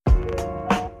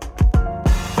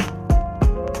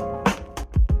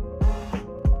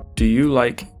Do you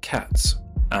like cats?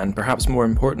 And perhaps more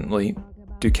importantly,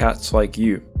 do cats like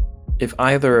you? If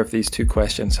either of these two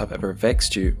questions have ever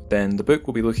vexed you, then the book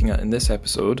we'll be looking at in this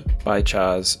episode by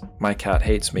Chaz, My Cat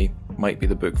Hates Me, might be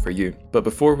the book for you. But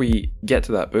before we get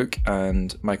to that book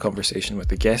and my conversation with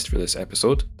the guest for this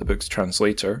episode, the book's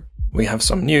translator, we have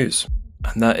some news.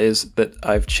 And that is that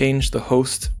I've changed the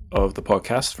host of the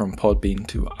podcast from Podbean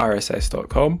to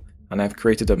rss.com, and I've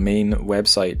created a main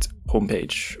website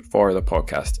homepage for the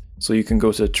podcast. So you can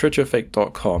go to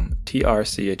trchfic.com,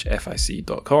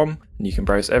 trchfic.com, and you can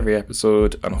browse every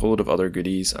episode and a whole lot of other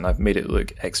goodies, and I've made it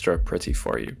look extra pretty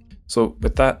for you. So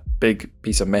with that big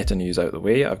piece of meta news out of the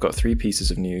way, I've got 3 pieces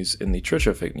of news in the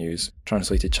TrchFic news,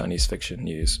 translated Chinese fiction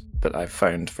news, that I've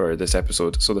found for this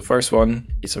episode. So the first one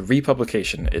is a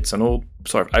republication. It's an old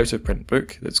sort of out-of-print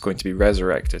book that's going to be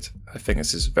resurrected. I think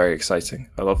this is very exciting.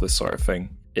 I love this sort of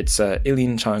thing. It's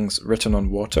Eileen Chang's Written on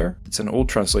Water. It's an old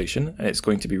translation, and it's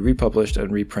going to be republished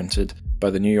and reprinted by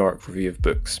the New York Review of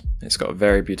Books. It's got a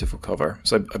very beautiful cover.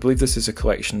 So I believe this is a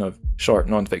collection of short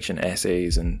non-fiction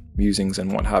essays and musings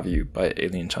and what have you by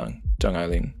Eileen Chang, Zheng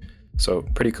Eileen. So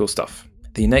pretty cool stuff.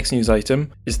 The next news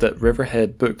item is that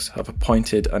Riverhead Books have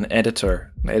appointed an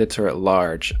editor at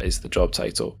large is the job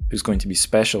title, who's going to be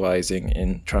specialising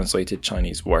in translated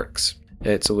Chinese works.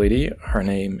 It's a lady, her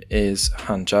name is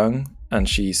Han Zhang, and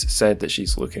she's said that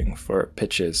she's looking for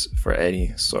pitches for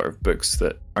any sort of books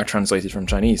that are translated from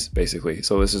Chinese, basically.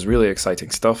 So this is really exciting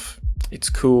stuff. It's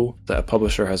cool that a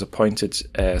publisher has appointed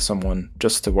someone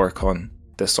just to work on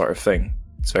this sort of thing.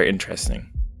 It's very interesting.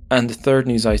 And the third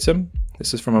news item,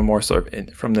 this is from a more sort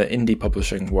of from the indie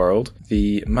publishing world.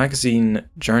 The magazine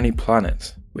Journey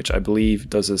Planet, which I believe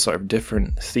does a sort of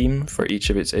different theme for each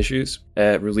of its issues,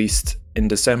 released in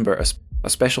December a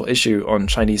special issue on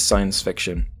Chinese science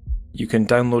fiction. You can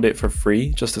download it for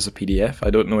free, just as a PDF. I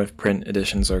don't know if print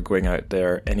editions are going out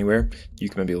there anywhere. You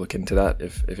can maybe look into that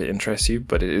if it interests you,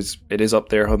 but it is up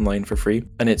there online for free.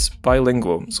 And it's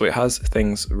bilingual, so it has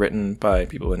things written by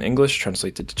people in English,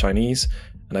 translated to Chinese,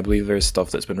 and I believe there's stuff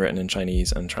that's been written in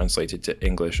Chinese and translated to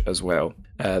English as well.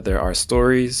 There are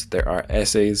stories, there are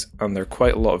essays, and there are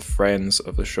quite a lot of friends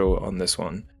of the show on this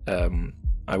one.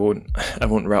 I won't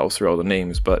rattle through all the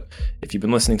names, but if you've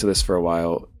been listening to this for a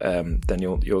while, then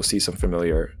you'll see some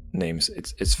familiar names.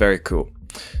 It's very cool.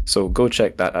 So go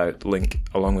check that out. The link,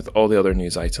 along with all the other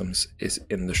news items, is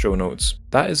in the show notes.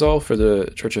 That is all for the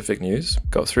TrchFic news.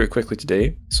 Got through it quickly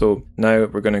today. So now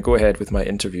we're going to go ahead with my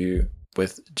interview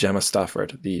with Gemma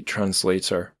Stafford, the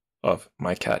translator of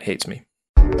My Cat Hates Me.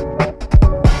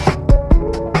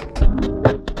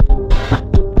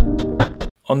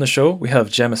 On the show, we have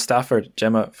Gemma Stafford.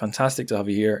 Gemma, fantastic to have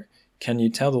you here. Can you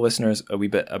tell the listeners a wee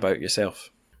bit about yourself?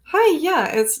 Hi, yeah,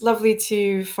 it's lovely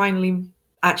to finally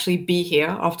actually be here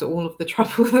after all of the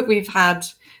trouble that we've had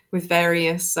with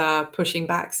various pushing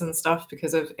backs and stuff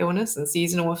because of illness and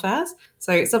seasonal affairs.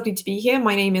 So it's lovely to be here.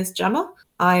 My name is Gemma.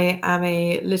 I am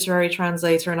a literary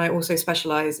translator, and I also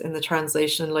specialize in the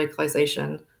translation and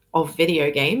localization of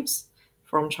video games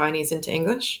from Chinese into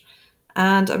English.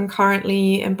 And I'm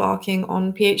currently embarking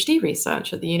on PhD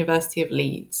research at the University of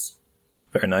Leeds.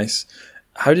 Very nice.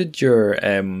 How did your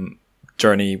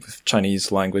journey with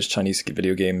Chinese language, Chinese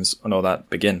video games and all that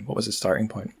begin? What was the starting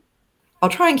point? I'll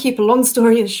try and keep a long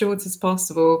story as short as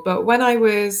possible. But when I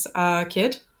was a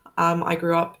kid, I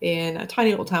grew up in a tiny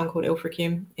little town called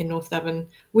Ilfracombe in North Devon.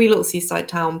 Wee little seaside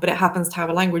town, but it happens to have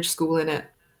a language school in it.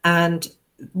 And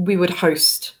we would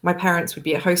host, my parents would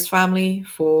be a host family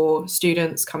for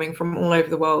students coming from all over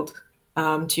the world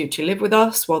to live with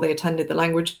us while they attended the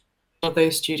language of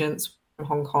those students from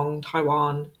Hong Kong,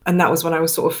 Taiwan. And that was when I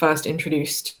was sort of first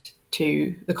introduced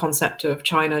to the concept of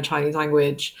China, Chinese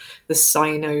language, the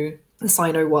Sino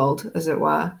world, as it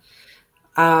were.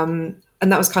 And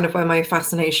that was kind of where my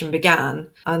fascination began.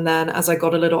 And then as I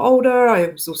got a little older, I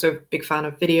was also a big fan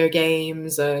of video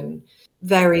games and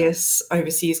various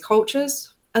overseas cultures.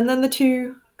 And then the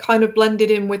two kind of blended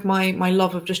in with my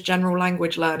love of just general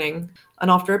language learning.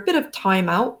 And after a bit of time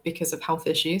out because of health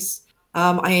issues,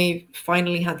 I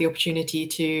finally had the opportunity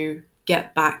to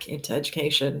get back into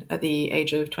education at the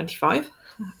age of 25,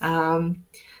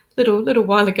 little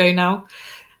while ago now,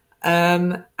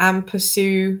 and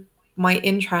pursue my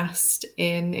interest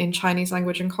in Chinese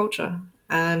language and culture.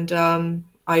 And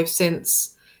I've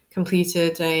since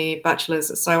completed a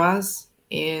bachelor's at SOAS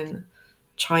in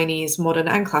Chinese, modern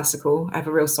and classical. I have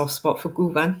a real soft spot for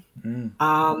Guwen.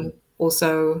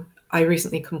 Also, I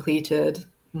recently completed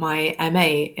my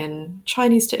MA in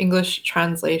Chinese to English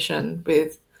translation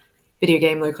with video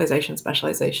game localization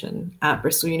specialization at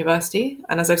Bristol University.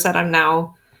 And as I've said, I'm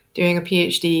now doing a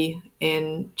PhD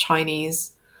in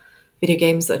Chinese video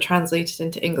games that are translated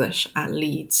into English at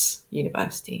Leeds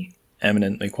University.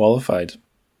 Eminently qualified.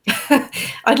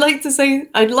 I'd like to say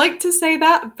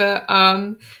that, but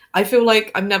I feel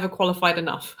like I'm never qualified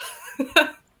enough.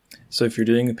 So if you're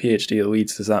doing a PhD at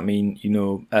Leeds, does that mean you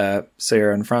know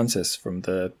Sarah and Francis from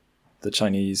the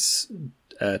Chinese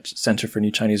Centre for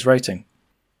New Chinese Writing?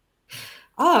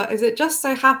 As it just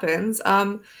so happens,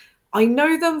 I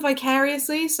know them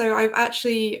vicariously. So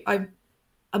I'm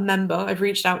a member. I've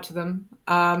reached out to them,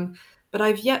 but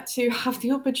I've yet to have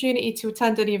the opportunity to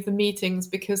attend any of the meetings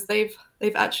because they've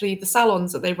actually, the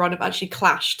salons that they run have actually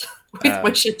clashed with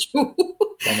my schedule.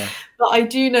 But I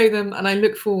do know them, and I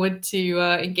look forward to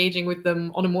engaging with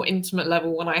them on a more intimate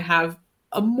level when I have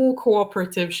a more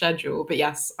cooperative schedule. But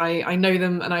yes, I know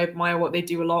them and I admire what they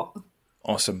do a lot.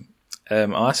 Awesome.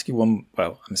 I'll ask you one,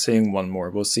 well, I'm saying one more,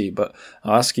 we'll see, but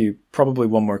I'll ask you probably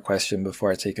one more question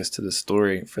before I take us to the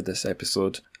story for this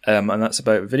episode. And that's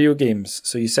about video games.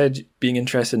 So you said being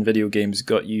interested in video games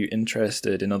got you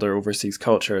interested in other overseas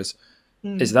cultures.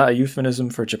 Is that a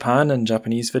euphemism for Japan and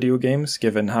Japanese video games,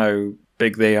 given how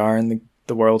big they are in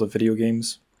the world of video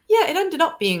games? Yeah, it ended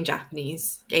up being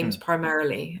Japanese games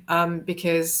primarily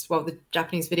because, well, the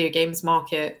Japanese video games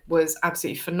market was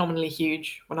absolutely phenomenally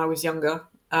huge when I was younger.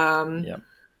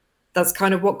 That's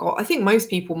kind of what got, I think, most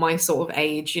people my sort of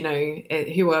age, you know,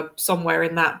 who are somewhere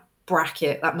in that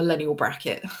bracket, that millennial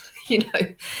bracket, you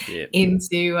know,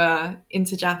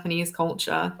 into Japanese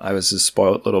culture. I was a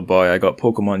spoiled little boy. I got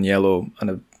Pokemon Yellow and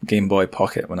a Game Boy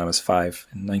Pocket when I was 5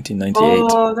 in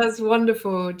 1998. Oh, that's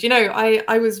wonderful. Do you know,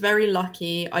 I was very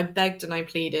lucky. I begged and I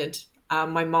pleaded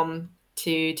my mum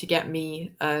to get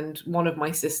me and one of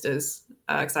my sisters,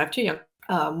 because I have two young.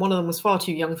 One of them was far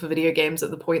too young for video games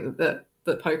at the point that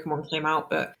Pokemon came out,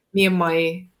 but me and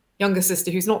my younger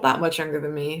sister, who's not that much younger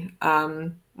than me,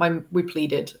 we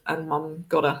pleaded, and Mum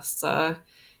got us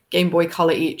Game Boy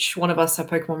Color each. One of us had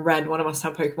Pokemon Red, one of us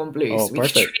had Pokemon Blue, so we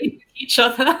could trade with each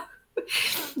other.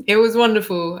 It was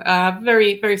wonderful.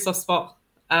 Very, very soft spot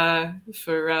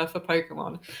for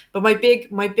Pokemon. But my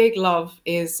big love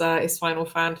is Final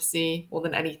Fantasy more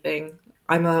than anything.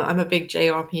 I'm a big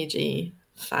JRPG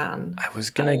fan. I was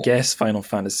gonna guess Final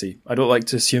Fantasy. I don't like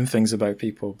to assume things about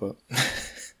people, but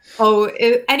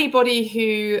anybody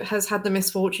who has had the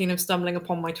misfortune of stumbling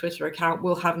upon my Twitter account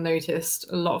will have noticed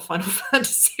a lot of Final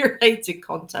Fantasy related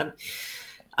content.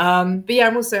 But yeah,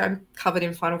 I'm covered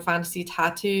in Final Fantasy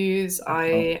tattoos.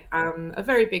 I am a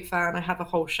very big fan. I have a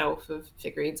whole shelf of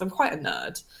figurines. I'm quite a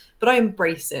nerd, but I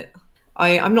embrace it.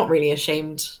 I'm not really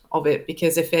ashamed of it,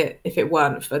 because if it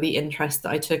weren't for the interest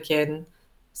that I took in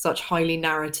such highly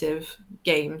narrative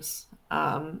games,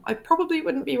 I probably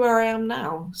wouldn't be where I am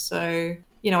now. So,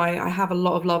 you know, I have a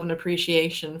lot of love and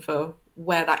appreciation for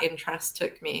where that interest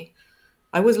took me.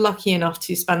 I was lucky enough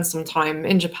to spend some time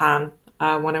in Japan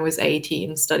when I was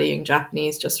 18 studying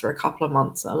Japanese just for a couple of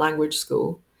months at a language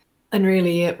school. And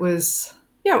really it was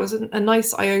a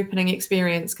nice eye-opening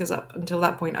experience, because up until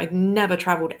that point I'd never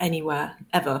traveled anywhere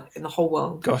ever in the whole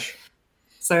world. Gosh.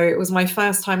 So it was my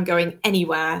first time going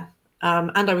anywhere.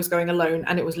 And I was going alone,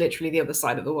 and it was literally the other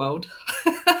side of the world.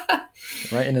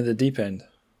 Right into the deep end.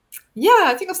 Yeah,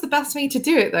 I think that's the best way to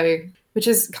do it, though, which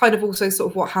is kind of also sort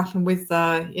of what happened with,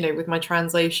 with my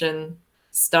translation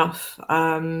stuff.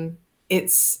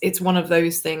 It's one of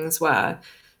those things where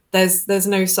there's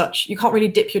no such, you can't really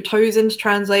dip your toes into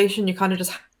translation. You kind of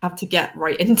just have to get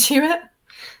right into it.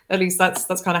 At least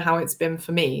that's kind of how it's been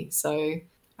for me. So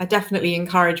I definitely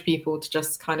encourage people to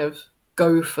just kind of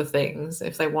go for things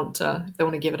if they want to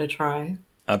give it a try.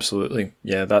 Absolutely.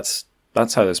 Yeah, that's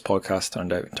how this podcast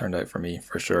turned out for me,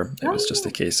 for sure. It was just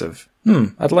a case of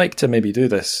I'd like to maybe do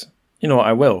this, you know what,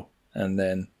 I will, and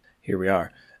then here we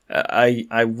are.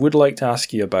 I would like to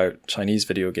ask you about Chinese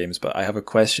video games, but I have a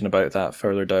question about that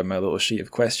further down my little sheet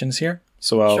of questions here,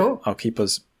 so I'll keep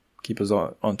us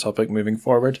on topic moving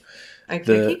forward.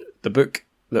 Okay. The book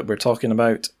that we're talking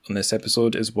about on this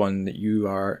episode is one that you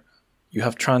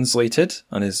have translated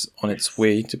and is on its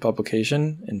way to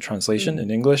publication in translation in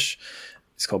English.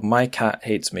 It's called My Cat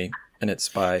Hates Me, and it's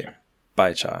by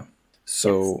Bai Cha.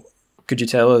 So Could you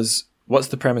tell us what's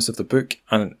the premise of the book,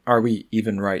 and are we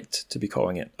even right to be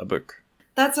calling it a book?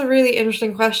 That's a really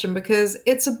interesting question, because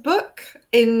it's a book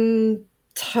in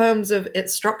terms of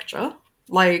its structure.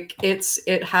 Like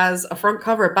it has a front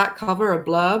cover, a back cover, a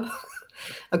blurb,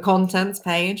 a contents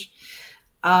page.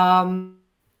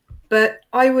 But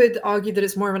I would argue that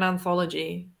it's more of an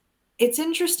anthology. It's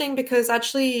interesting because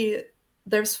actually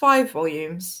there's 5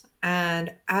 volumes,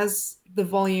 and as the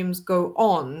volumes go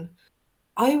on,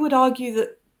 I would argue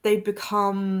that they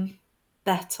become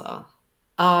better.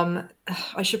 I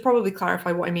should probably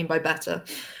clarify what I mean by better.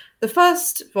 The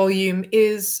first volume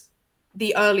is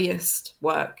the earliest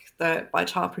work that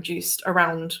Baicha produced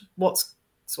around what's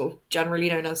sort of generally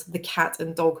known as the cat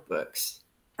and dog books.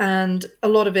 And a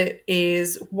lot of it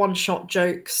is one-shot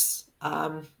jokes,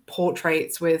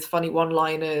 portraits with funny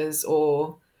one-liners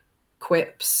or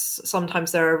quips.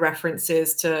 Sometimes there are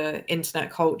references to internet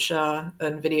culture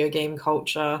and video game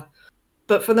culture.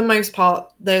 But for the most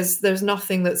part, there's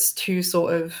nothing that's too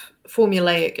sort of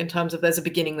formulaic in terms of there's a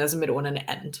beginning, there's a middle, and an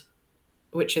end,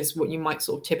 which is what you might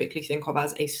sort of typically think of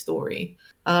as a story.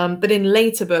 But in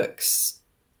later books,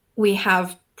 we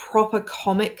have proper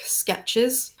comic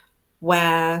sketches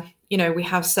where, you know, we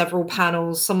have several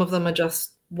panels. Some of them are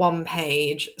just one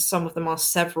page. Some of them are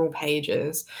several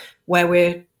pages where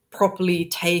we're properly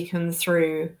taken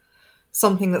through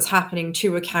something that's happening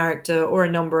to a character or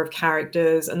a number of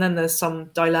characters. And then there's some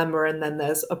dilemma, and then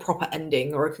there's a proper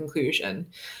ending or a conclusion.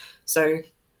 So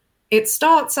it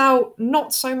starts out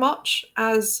not so much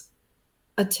as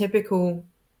a typical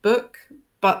book,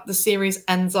 but the series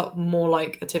ends up more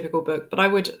like a typical book. But I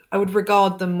would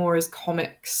regard them more as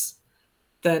comics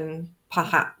than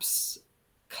perhaps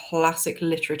classic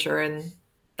literature in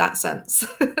that sense.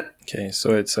 Okay,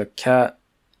 so it's a cat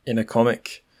in a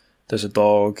comic. There's a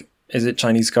dog. Is it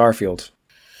Chinese Garfield?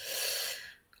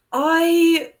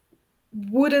 I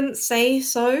wouldn't say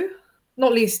so,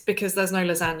 not least because there's no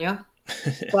lasagna,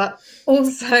 but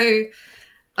also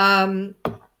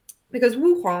because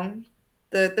Wu Huang,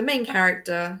 the main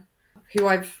character, who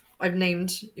I've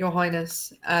named Your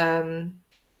Highness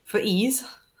for ease,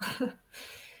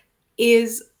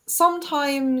 is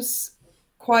sometimes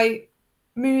quite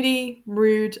moody,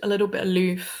 rude, a little bit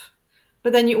aloof.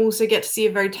 But then you also get to see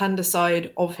a very tender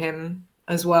side of him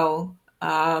as well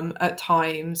at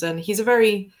times. And he's a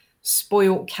very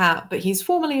spoilt cat, but he's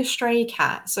formerly a stray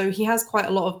cat. So he has quite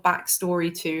a lot of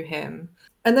backstory to him.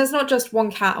 And there's not just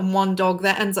one cat and one dog.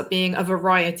 There ends up being a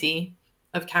variety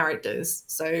of characters.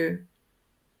 So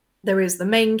there is the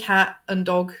main cat and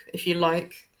dog, if you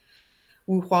like,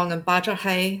 Wu Huang and Ba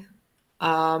Zhahei,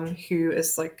 who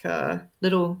is like an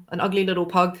ugly little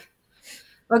pug.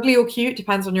 Ugly or cute,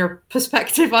 depends on your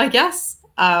perspective, I guess.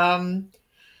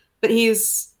 But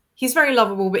he's very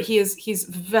lovable, but he's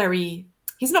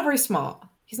not very smart.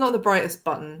 He's not the brightest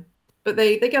button. But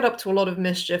they get up to a lot of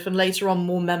mischief, and later on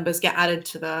more members get added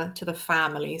to the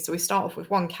family. So we start off with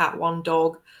one cat, one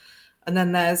dog, and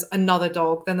then there's another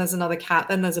dog, then there's another cat,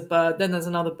 then there's a bird, then there's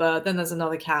another bird, then there's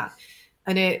another cat.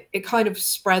 And it kind of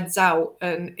spreads out,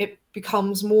 and it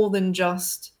becomes more than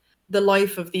just the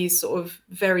life of these sort of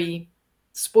very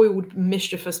spoiled,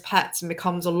 mischievous pets, and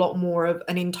becomes a lot more of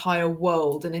an entire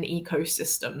world and an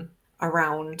ecosystem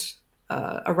around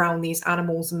these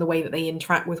animals and the way that they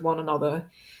interact with one another.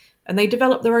 And they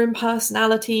develop their own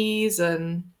personalities,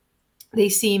 and they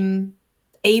seem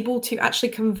able to actually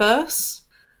converse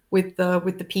with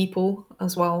the people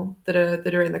as well that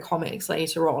are in the comics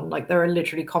later on. Like, there are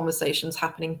literally conversations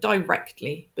happening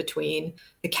directly between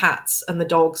the cats and the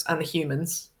dogs and the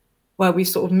humans, where we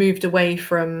sort of moved away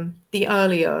from the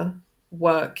earlier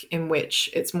work in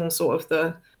which it's more sort of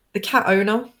the cat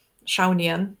owner, Xiao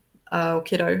Nian, or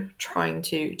kiddo, trying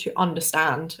to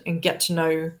understand and get to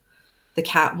know the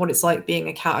cat, what it's like being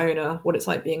a cat owner, what it's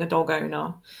like being a dog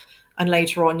owner. And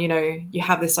later on, you know, you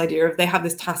have this idea of they have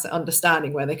this tacit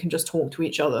understanding where they can just talk to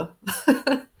each other.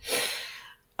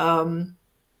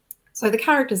 So the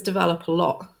characters develop a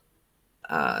lot.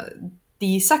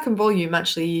 The second volume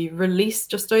actually released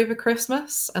just over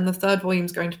Christmas, and the third volume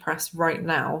is going to press right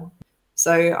now.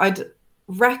 So I'd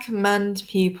recommend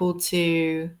people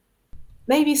to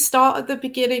maybe start at the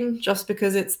beginning just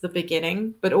because it's the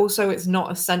beginning, but also it's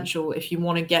not essential if you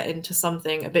want to get into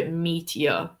something a bit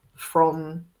meatier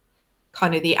from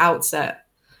kind of the outset.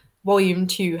 Volume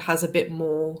 2 has a bit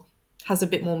more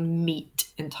meat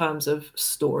in terms of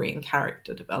story and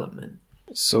character development.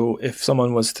 So if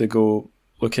someone was to go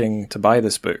looking to buy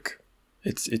this book,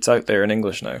 it's out there in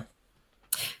English now?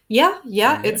 Yeah,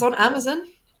 it's on Amazon.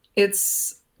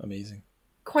 It's amazing.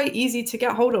 Quite easy to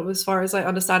get hold of as far as I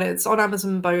understand it. It's on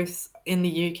Amazon both in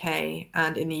the UK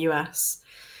and in the US.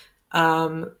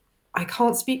 I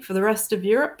can't speak for the rest of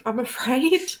Europe, I'm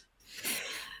afraid.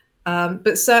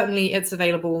 But certainly it's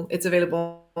available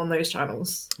on those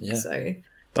channels. Yeah. So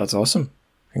that's awesome.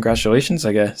 Congratulations,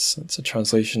 I guess. It's a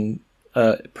translation,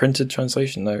 printed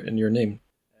translation now in your name.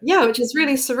 Yeah, which is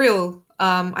really surreal.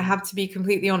 I have to be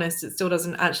completely honest, it still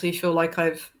doesn't actually feel like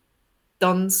I've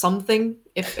done something,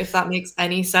 if that makes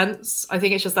any sense. I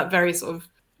think it's just that very sort of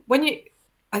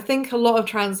I think a lot of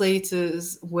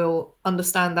translators will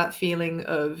understand that feeling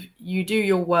of you do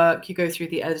your work, you go through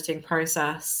the editing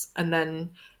process, and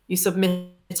then you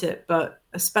submit it, but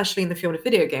especially in the field of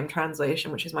video game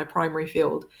translation, which is my primary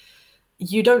field,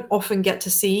 you don't often get to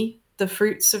see the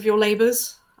fruits of your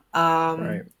labors.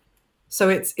 Right. So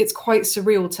it's quite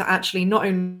surreal to actually not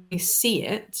only see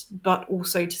it, but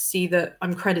also to see that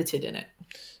I'm credited in it.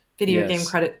 Video game Yes.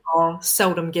 credits are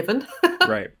seldom given.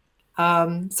 Right.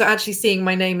 So actually seeing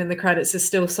my name in the credits is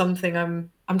still something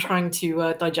I'm trying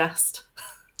to digest.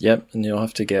 Yep, and you'll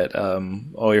have to get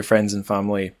all your friends and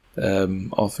family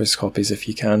author's copies if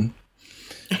you can.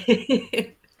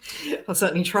 I'll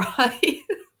certainly try.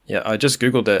 Yeah, I just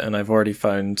googled it and I've already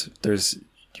found there's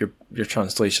your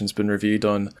translation's been reviewed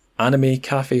on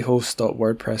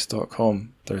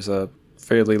animecafehost.wordpress.com. There's a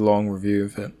fairly long review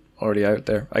of it already out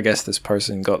there. I guess this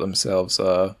person got themselves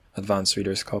a advanced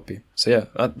reader's copy. So yeah,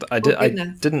 I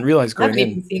didn't realize going in. I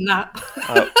haven't even seen that.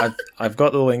 I've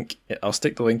got the link. I'll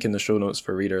stick the link in the show notes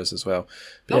for readers as well.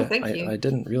 But thank you. I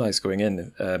didn't realize going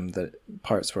in that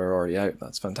parts were already out.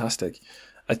 That's fantastic.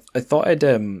 I thought I'd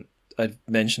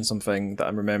mention something that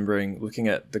I'm remembering looking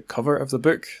at the cover of the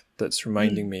book that's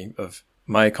reminding me of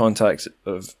my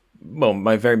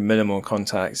my very minimal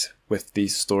contact with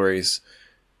these stories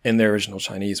in the original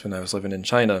Chinese when I was living in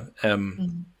China.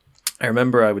 I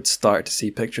remember I would start to see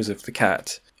pictures of the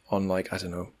cat on, like, I don't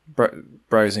know,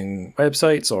 browsing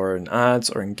websites or in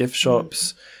ads or in gift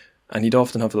shops, and he'd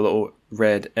often have the little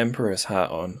red emperor's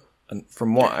hat on. And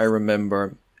from what I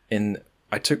remember,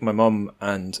 I took my mum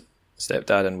and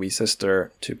stepdad and wee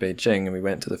sister to Beijing, and we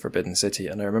went to the Forbidden City.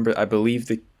 And I believe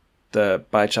the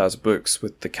Bai Cha's books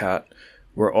with the cat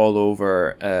were all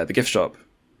over the gift shop,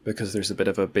 because there's a bit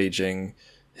of a Beijing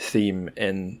theme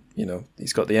in,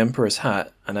 he's got the emperor's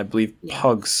hat, and I believe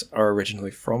pugs are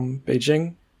originally from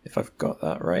Beijing, if I've got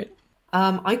that right.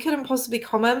 I couldn't possibly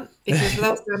comment because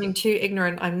without sounding too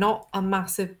ignorant, I'm not a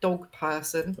massive dog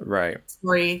person. Right.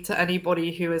 Sorry to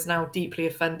anybody who is now deeply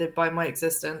offended by my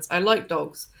existence. I like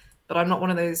dogs, but I'm not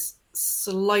one of those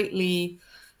slightly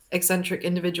eccentric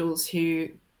individuals who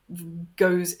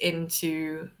goes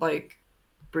into like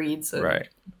breeds and right.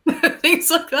 things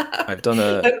like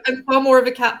that. I'm far more of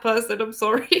a cat person. I'm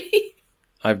sorry.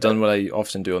 I've done what I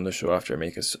often do on the show after I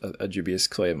make a dubious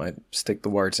claim. I stick the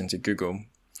words into Google.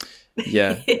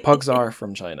 Yeah, pugs are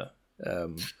from China. I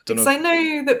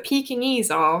know that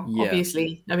Pekingese are,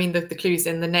 obviously. I mean, the clue's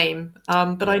in the name.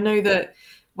 But I know that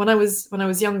when I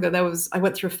was younger, I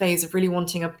went through a phase of really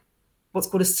wanting what's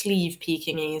called a sleeve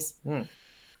Pekingese,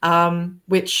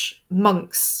 which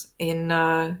monks in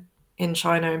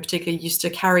China in particular used to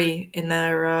carry in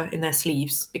their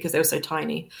sleeves because they were so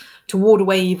tiny, to ward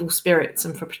away evil spirits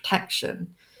and for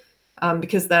protection,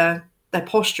 because their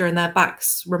posture and their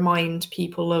backs remind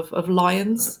people of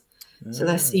lions. So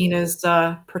they're seen as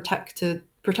protective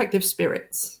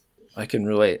spirits. I can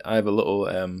relate. I have a little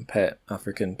pet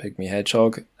African pygmy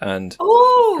hedgehog, and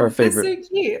her favorite. They're so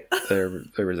cute.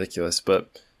 they're ridiculous,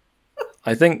 but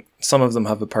I think some of them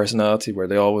have a personality where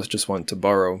they always just want to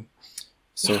burrow.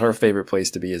 So her favorite place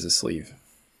to be is a sleeve.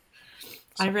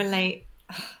 So, I relate.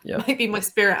 Yeah, might be my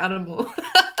spirit animal.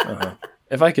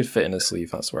 If I could fit in a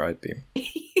sleeve, that's where I'd be.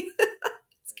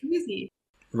 It's crazy.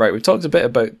 Right, we've talked a bit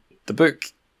about the book.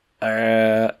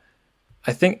 I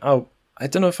think I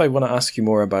don't know if I want to ask you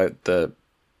more about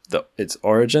its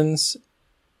origins.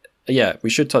 Yeah, we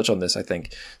should touch on this, I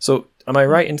think. So, am I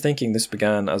right in thinking this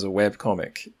began as a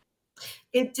webcomic?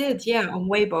 It did, yeah, on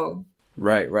Weibo.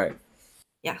 Right.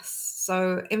 Yes.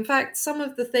 So, in fact,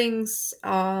 some things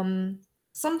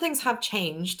have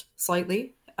changed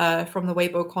slightly from the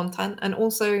Weibo content, and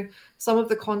also some of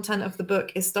the content of the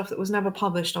book is stuff that was never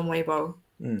published on Weibo.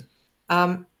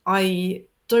 I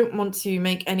don't want to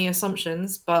make any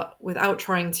assumptions, but without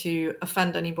trying to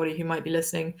offend anybody who might be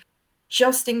listening,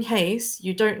 just in case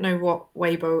you don't know what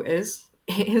Weibo is,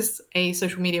 it is a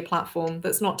social media platform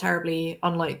that's not terribly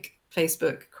unlike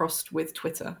Facebook crossed with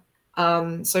Twitter.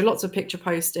 So lots of picture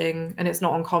posting, and it's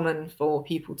not uncommon for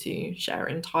people to share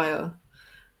entire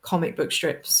comic book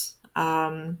strips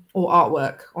or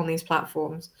artwork on these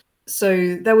platforms.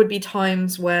 So there would be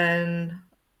times when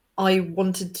I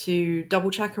wanted to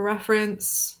double check a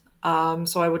reference.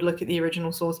 So I would look at the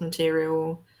original source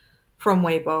material from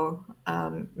Weibo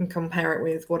and compare it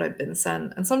with what I'd been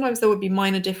sent. And sometimes there would be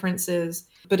minor differences,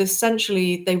 but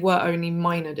essentially they were only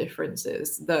minor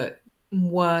differences that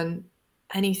weren't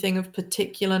anything of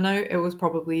particular note. It was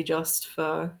probably just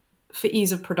for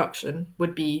ease of production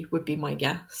would be my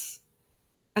guess.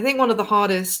 I think one of the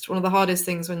hardest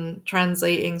things when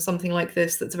translating something like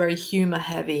this that's very humor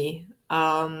heavy,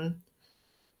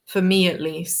 for me at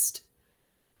least,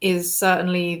 is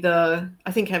certainly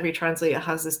I think every translator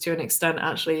has this to an extent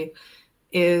actually,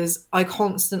 is I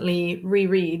constantly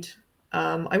reread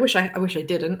I wish I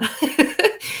didn't.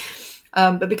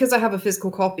 But because I have a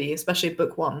physical copy, especially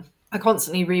book one, I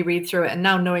constantly reread through it. And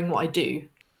now knowing what I do,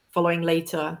 following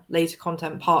later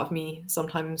content, part of me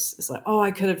sometimes it's like, oh,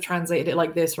 I could have translated it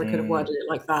like this, or I could have worded it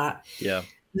like that. Yeah.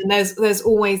 And there's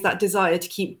always that desire to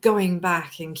keep going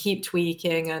back and keep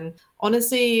tweaking. And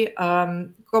honestly,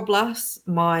 God bless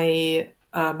my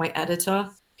editor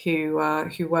who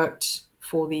worked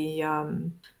for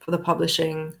the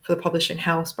publishing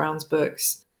house, Brown's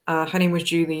Books. Her name was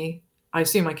Julie. I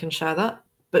assume I can share that,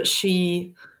 but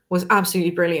she was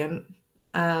absolutely brilliant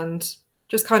and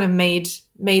just kind of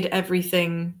made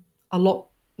everything a lot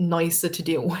nicer to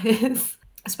deal with,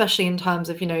 especially in terms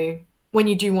of, when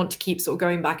you do want to keep sort of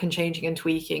going back and changing and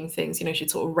tweaking things,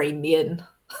 she'd sort of rein me in.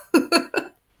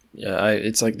 Yeah,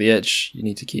 it's like the itch you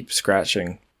need to keep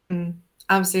scratching.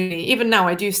 Absolutely. Even now,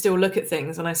 I do still look at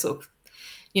things and I sort of,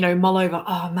 mull over,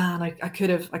 oh man, I could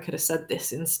have said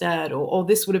this instead, or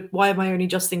this would have, why am I only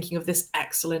just thinking of this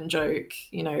excellent joke?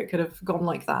 It could have gone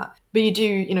like that. But you do,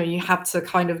 you have to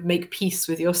kind of make peace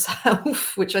with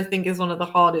yourself, which I think is one of the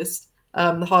hardest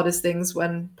things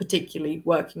when particularly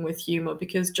working with humor,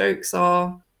 because jokes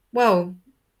are, well,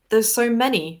 there's so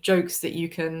many jokes that you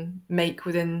can make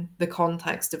within the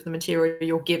context of the material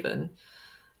you're given,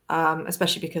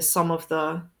 especially because some of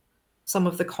the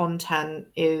content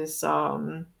is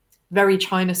very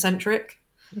China-centric,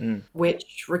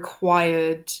 which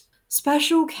required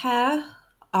special care,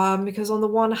 because on the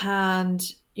one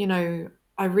hand,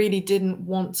 I really didn't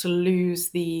want to lose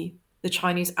the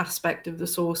Chinese aspect of the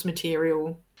source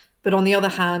material. But on the other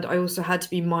hand, I also had to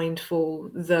be mindful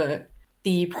that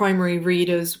the primary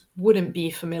readers wouldn't be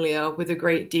familiar with a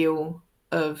great deal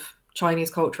of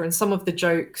Chinese culture. And some of the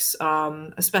jokes,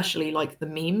 especially like the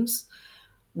memes,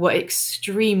 were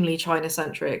extremely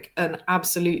China-centric and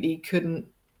absolutely couldn't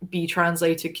be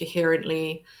translated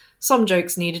coherently. Some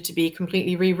jokes needed to be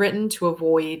completely rewritten to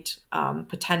avoid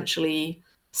potentially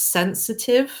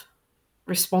sensitive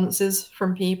responses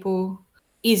from people.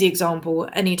 Easy example,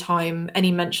 anytime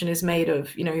any mention is made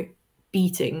of,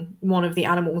 beating one of the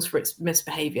animals for its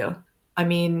misbehavior. I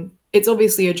mean, it's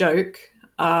obviously a joke,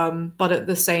 but at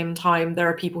the same time, there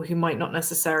are people who might not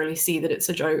necessarily see that it's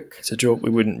a joke. It's a joke we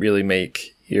wouldn't really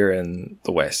make here in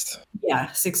the West.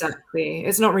 Yes, exactly.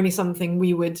 It's not really something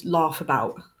we would laugh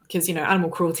about because, animal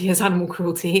cruelty is animal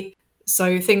cruelty.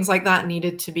 So things like that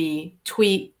needed to be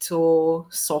tweaked or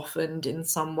softened in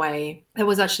some way. There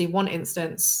was actually one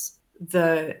instance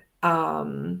that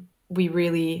we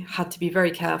really had to be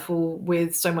very careful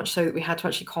with, so much so that we had to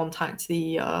actually contact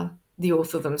the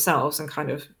author themselves and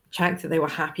kind of check that they were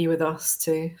happy with us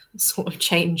to sort of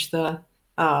change the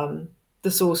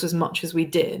source as much as we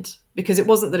did, because it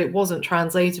wasn't that it wasn't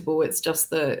translatable, it's just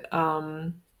that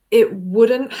it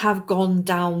wouldn't have gone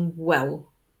down well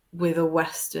with a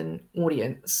Western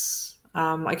audience.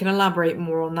 I can elaborate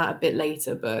more on that a bit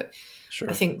later, but sure.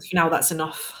 I think for now that's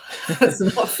enough. That's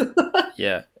enough.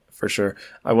 Yeah, for sure.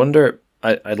 I wonder,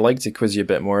 I'd like to quiz you a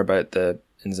bit more about the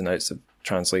ins and outs of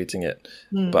translating it,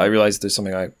 but I realized there's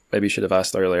something I maybe should have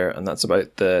asked earlier, and that's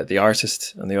about the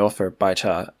artist and the author, Bai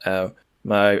Cha. I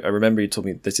remember you told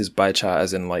me this is Bai Cha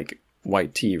as in like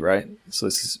white tea, right? So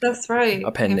that's right.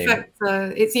 A pen name. In fact,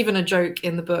 it's even a joke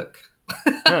in the book.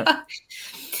 Huh.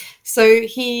 So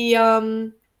he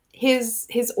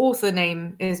his author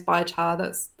name is Bai Cha.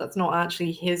 That's not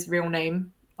actually his real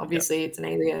name. Obviously, It's an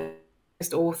alias.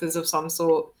 Most authors of some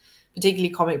sort, particularly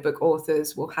comic book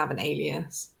authors, will have an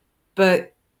alias.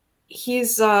 But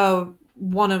he's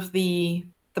one of the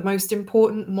most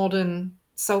important modern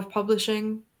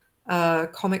self-publishing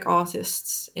comic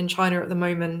artists in China at the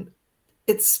moment.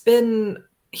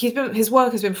 His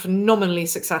work has been phenomenally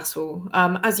successful.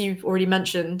 As you've already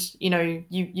mentioned,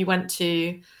 you went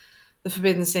to the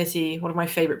Forbidden City, one of my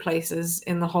favorite places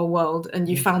in the whole world, and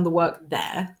you found the work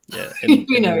there. Yeah, in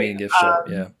the main gift shop,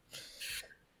 yeah.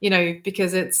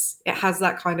 Because it has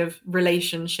that kind of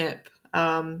relationship,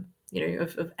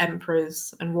 of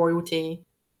emperors and royalty.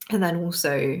 And then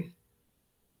also,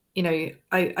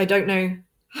 I don't know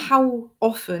how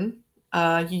often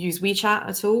you use WeChat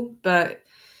at all, but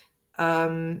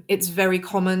it's very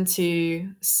common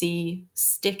to see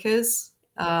stickers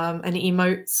and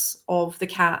emotes of the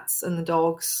cats and the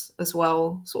dogs as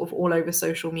well, sort of all over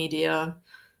social media,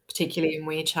 particularly in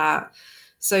WeChat.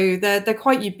 So they're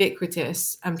quite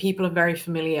ubiquitous, and people are very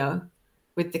familiar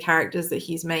with the characters that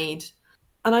he's made.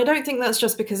 And I don't think that's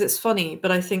just because it's funny,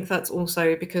 but I think that's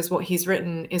also because what he's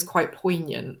written is quite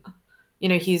poignant.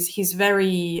 He's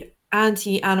very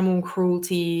anti-animal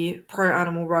cruelty,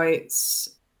 pro-animal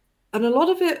rights. And a lot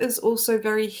of it is also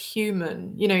very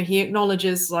human. He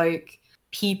acknowledges, like,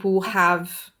 people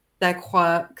have their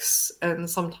quirks and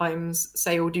sometimes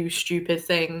say or do stupid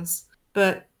things.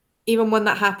 But even when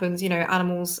that happens,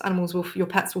 your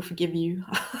pets will forgive you.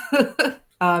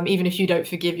 Even if you don't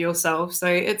forgive yourself. So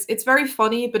it's very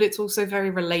funny, but it's also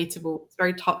very relatable. It's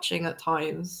very touching at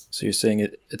times. So you're saying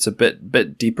it's a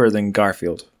bit deeper than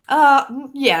Garfield?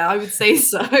 Yeah, I would say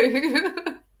so.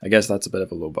 I guess that's a bit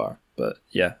of a low bar, but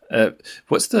yeah.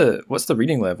 What's the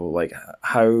reading level like?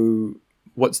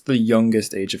 What's the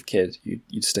youngest age of kid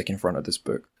you'd stick in front of this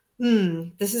book?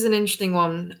 This is an interesting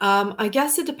one. I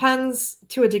guess it depends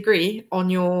to a degree on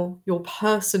your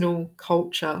personal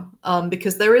culture,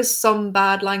 because there is some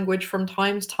bad language from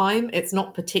time to time. It's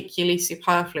not particularly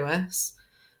superfluous,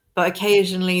 but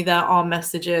occasionally there are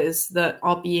messages that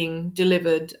are being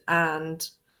delivered and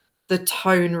the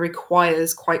tone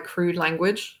requires quite crude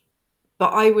language.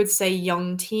 But I would say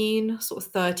young teen, sort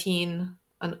of 13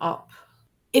 and up.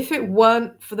 If it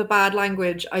weren't for the bad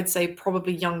language, I'd say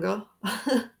probably younger.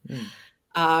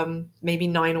 Maybe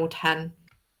 9 or 10.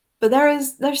 But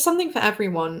there's something for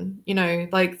everyone,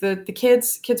 like the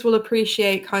kids will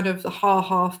appreciate kind of the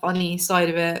ha funny side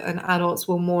of it, and adults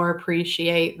will more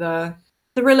appreciate the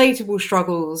relatable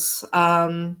struggles,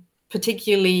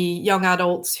 particularly young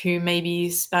adults who maybe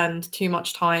spend too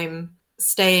much time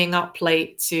staying up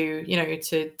late to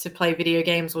play video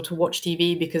games or to watch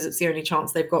TV because it's the only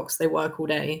chance they've got because they work all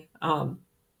day.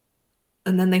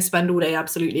 And then they spend all day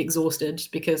absolutely exhausted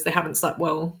because they haven't slept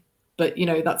well. But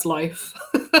that's life.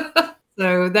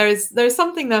 So there's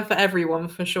something there for everyone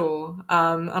for sure.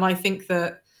 And I think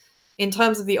that in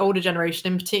terms of the older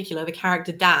generation in particular, the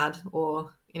character Dad,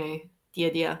 or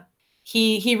Dia,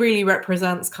 he really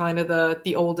represents kind of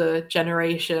the older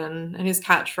generation, and his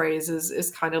catchphrase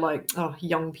is kind of like, oh,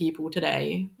 young people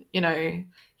today.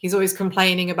 He's always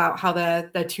complaining about how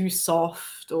they're too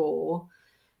soft, or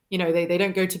they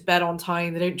don't go to bed on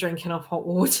time, they don't drink enough hot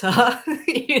water.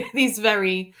 These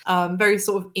very very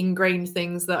sort of ingrained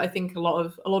things that I think a lot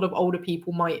of older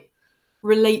people might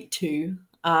relate to,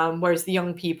 whereas the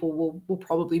young people will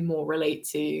probably more relate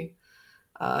to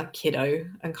Kiddo,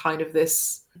 and kind of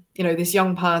this this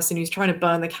young person who's trying to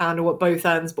burn the candle at both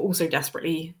ends, but also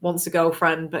desperately wants a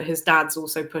girlfriend, but his dad's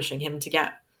also pushing him to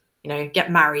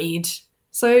get married.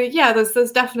 So yeah,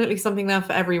 there's definitely something there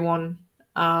for everyone,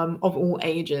 of all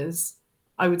ages.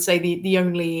 I would say the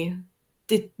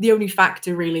only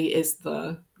factor really is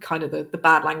the kind of the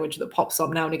bad language that pops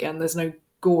up now and again. There's no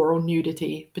gore or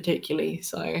nudity particularly,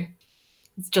 so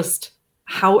it's just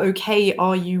how okay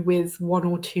are you with one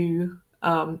or two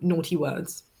naughty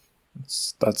words.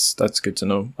 That's good to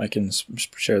know. I can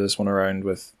share this one around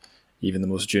with even the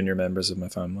most junior members of my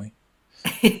family.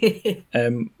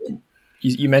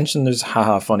 You mentioned there's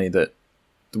haha funny that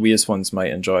the weirdest ones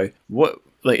might enjoy. What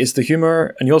is the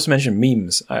humor? And you also mentioned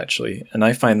memes, actually, and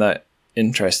I find that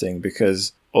interesting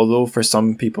because although for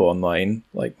some people online,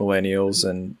 like millennials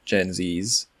and Gen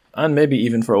Zs, and maybe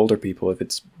even for older people if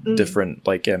it's different,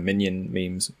 like Minion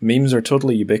memes are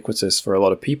totally ubiquitous for a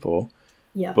lot of people.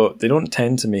 Yeah. But they don't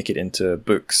tend to make it into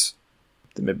books.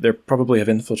 They probably have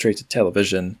infiltrated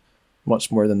television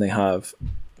much more than they have,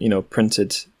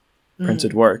 printed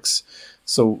works.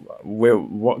 So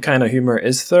what kind of humor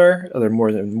is there? Are there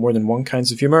more than one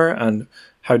kinds of humor? And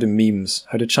how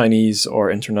do Chinese or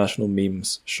international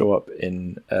memes show up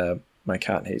in My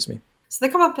Cat Hates Me? So they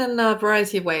come up in a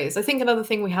variety of ways. I think another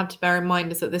thing we have to bear in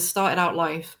mind is that this started out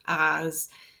life as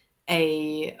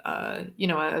a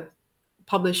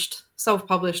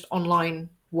self-published online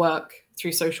work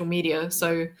through social media.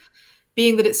 So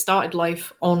being that it started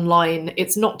life online,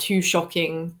 it's not too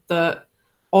shocking that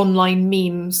online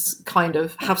memes kind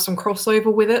of have some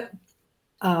crossover with it.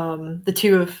 The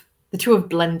two have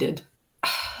blended.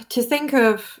 To think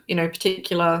of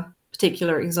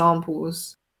particular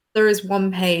examples, there is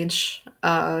one page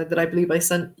that I believe I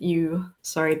sent you.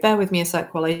 Sorry, bear with me a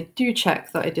sec while I do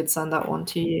check that I did send that one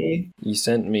to you. You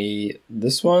sent me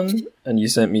this one, and you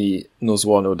sent me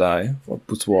Nozwa no Dai, or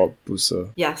Buzwa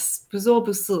Busu. Yes, Buzwa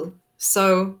Busu.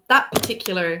 So that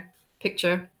particular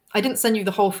picture, I didn't send you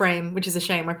the whole frame, which is a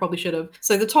shame. I probably should have.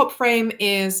 So the top frame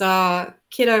is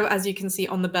Kiddo, as you can see,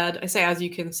 on the bed. I say as you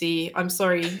can see. I'm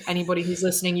sorry, anybody who's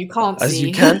listening, you can't see. As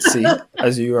you can't see,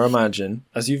 as you imagine,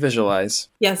 as you visualize.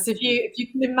 Yes, if you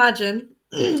can imagine.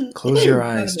 Close your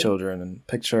eyes, children, and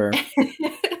picture.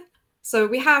 So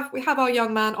we have our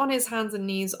young man on his hands and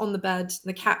knees on the bed,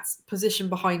 the cat's positioned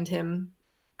behind him,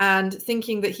 and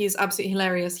thinking that he's absolutely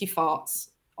hilarious, he farts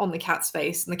on the cat's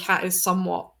face, and the cat is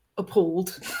somewhat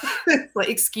appalled. Like,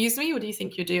 excuse me, what do you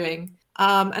think you're doing?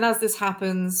 And as this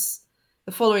happens,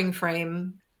 the following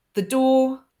frame, the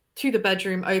door to the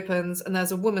bedroom, opens, and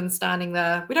there's a woman standing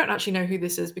there. We don't actually know who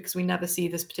this is because we never see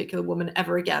this particular woman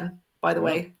ever again, by the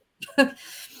way.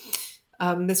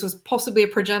 This was possibly a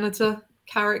progenitor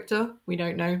character. We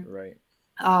don't know. Right.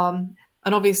 And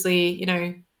obviously, you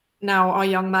know, now our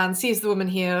young man sees the woman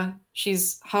here.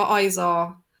 Her eyes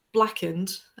are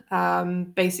blackened.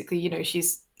 Basically, you know,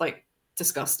 she's like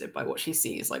disgusted by what she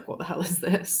sees. Like, what the hell is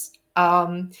this?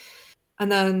 And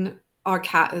then our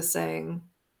cat is saying,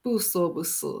 "Busu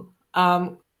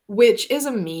busu," which is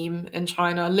a meme in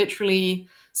China. Literally,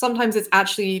 sometimes it's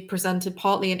actually presented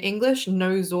partly in English,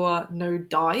 no zuo, no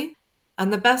die.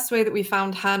 And the best way that we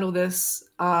found to handle this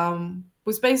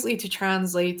was basically to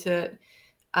translate it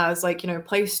as, like, you know,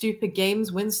 play stupid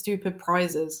games, win stupid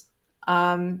prizes.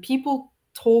 People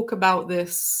talk about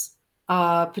this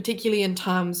particularly in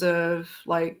terms of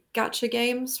like gacha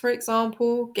games, for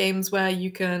example, games where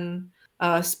you can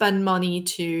spend money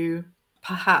to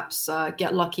perhaps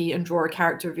get lucky and draw a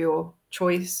character of your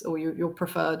choice or your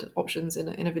preferred options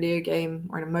in a video game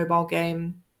or in a mobile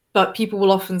game. But people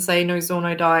will often say no zuo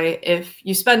no die if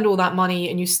you spend all that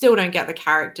money and you still don't get the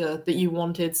character that you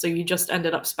wanted, so you just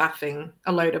ended up spaffing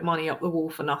a load of money up the wall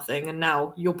for nothing, and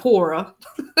now you're poorer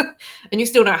and you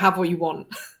still don't have what you want.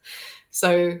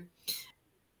 So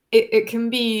it can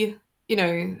be, you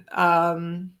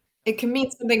know, it can mean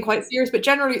something quite serious, but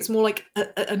generally it's more like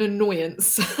an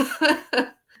annoyance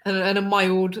and a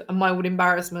mild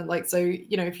embarrassment. Like, so,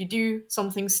 you know, if you do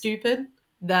something stupid,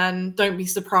 then don't be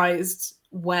surprised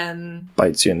when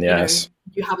bites you in the ass.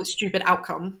 You have a stupid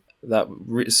outcome. That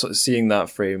seeing that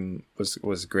frame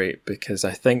was great, because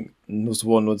I think No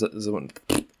Zuo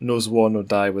no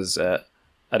Die was at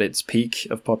its peak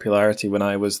of popularity when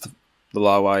I was the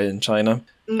Lawai in China,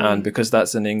 and because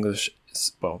that's an English,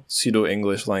 well,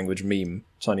 pseudo-English language meme,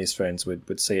 Chinese friends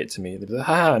would say it to me. They'd be like,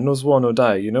 "Ha, No Zuo no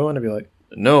Die," you know, and I'd be like,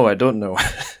 "No, I don't know."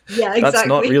 Yeah, exactly. That's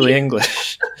not really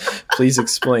English. Please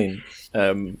explain. But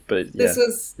yeah, this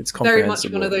was it's very much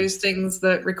one of those things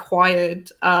that required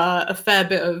a fair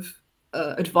bit of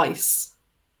advice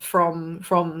from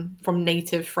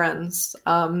native friends,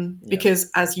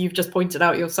 because as you've just pointed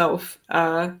out yourself,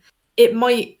 it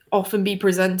might often be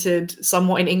presented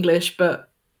somewhat in English, but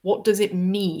what does it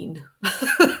mean?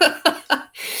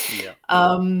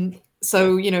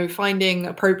 So, you know, finding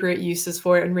appropriate uses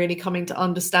for it and really coming to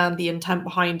understand the intent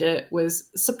behind it was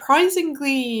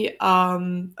surprisingly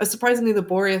a surprisingly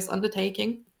laborious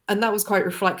undertaking. And that was quite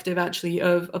reflective, actually,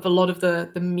 of a lot of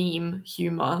the meme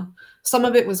humor. Some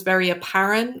of it was very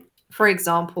apparent. For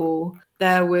example,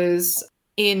 there was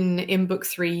in book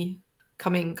 3,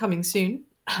 coming soon,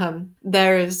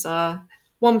 there is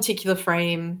one particular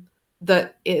frame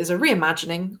that is a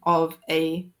reimagining of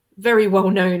a very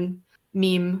well-known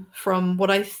meme from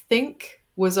what I think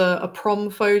was a prom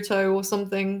photo or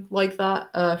something like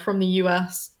that from the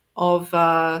US, of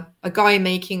a guy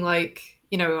making, like,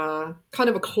 you know, kind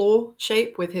of a claw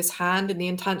shape with his hand, and the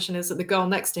intention is that the girl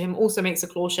next to him also makes a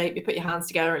claw shape. You put your hands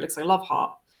together, it looks like a love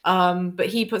heart. But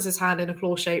he puts his hand in a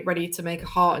claw shape ready to make a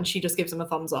heart, and she just gives him a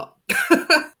thumbs up.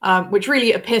 Which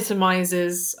really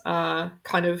epitomizes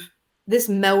kind of this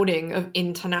melding of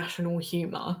international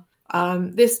humor.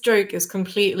 This joke is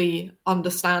completely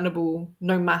understandable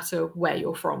no matter where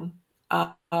you're from.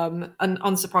 And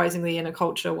unsurprisingly, in a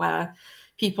culture where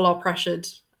people are pressured,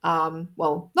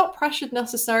 well, not pressured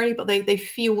necessarily, but they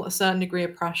feel a certain degree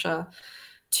of pressure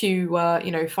to,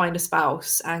 you know, find a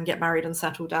spouse and get married and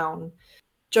settle down.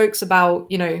 Jokes about,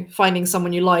 you know, finding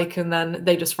someone you like and then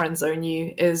they just friend zone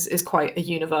you is quite a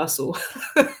universal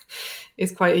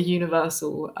quite a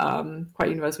universal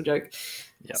joke.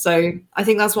 Yep. So I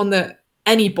think that's one that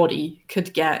anybody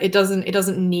could get. It doesn't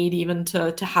need even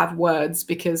to have words,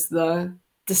 because the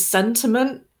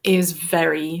sentiment is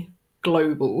very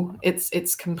global.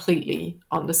 It's completely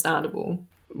understandable.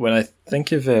 When I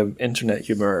think of internet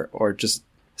humor, or just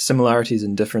similarities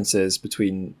and differences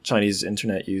between Chinese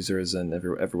internet users and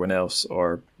everyone else,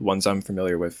 or ones I'm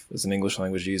familiar with as an English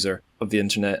language user of the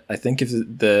internet, I think of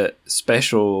the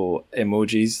special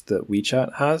emojis that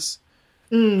WeChat has.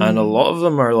 And a lot of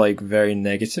them are like very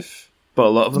negative, but a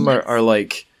lot of them are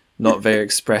like not very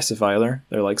expressive either.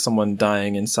 They're like someone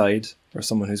dying inside, or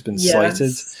someone who's been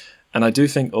slighted. And I do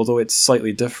think, although it's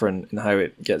slightly different in how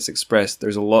it gets expressed,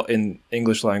 there's a lot in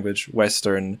English language,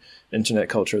 Western internet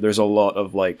culture, there's a lot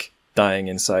of like dying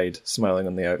inside, smiling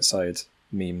on the outside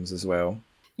memes as well.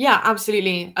 Yeah,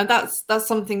 absolutely. And that's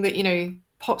something that, you know,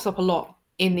 pops up a lot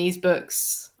in these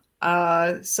books.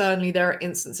 Certainly there are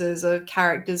instances of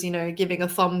characters, you know, giving a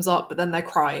thumbs up, but then they're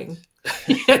crying.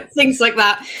 Things like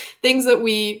that. Things that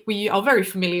we are very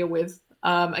familiar with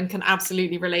and can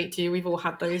absolutely relate to. We've all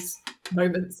had those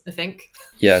moments, I think.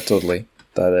 Yeah, totally.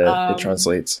 That it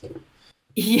translates.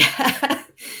 Yeah.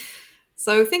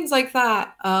 So things like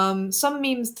that. Some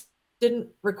memes didn't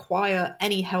require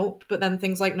any help, but then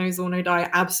things like No Zor No Die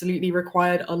absolutely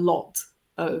required a lot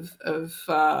of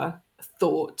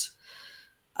thought.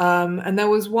 And there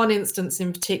was one instance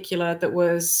in particular that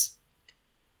was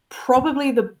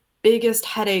probably the biggest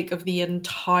headache of the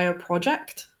entire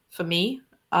project for me.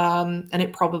 And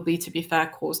it probably, to be fair,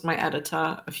 caused my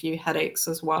editor a few headaches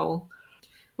as well,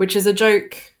 which is a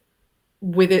joke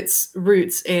with its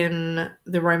roots in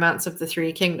the Romance of the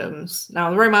Three Kingdoms. Now,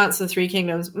 the Romance of the Three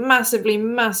Kingdoms, massively,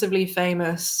 massively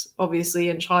famous, obviously,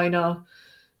 in China.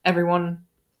 Everyone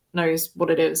knows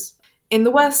what it is. In the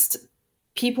West,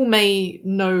 people may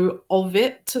know of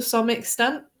it to some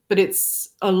extent, but it's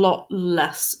a lot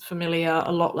less familiar.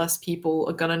 A lot less people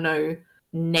are going to know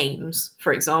names,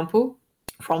 for example,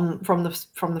 from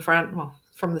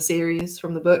the series,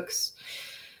 from the books.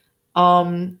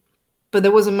 But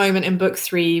there was a moment in book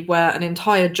 3 where an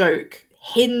entire joke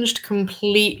hinged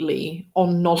completely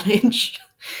on knowledge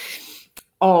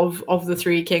of the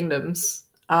Three Kingdoms.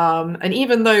 And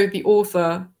even though the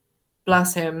author,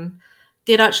 bless him,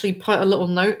 did actually put a little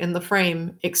note in the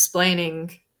frame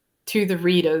explaining to the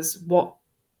readers what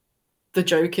the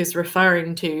joke is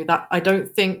referring to, that I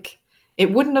don't think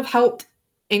it wouldn't have helped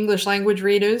English language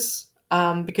readers,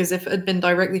 because if it had been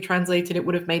directly translated, it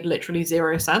would have made literally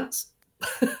zero sense.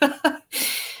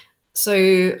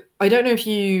 So I don't know if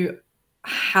you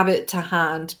have it to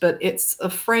hand, but it's a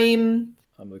frame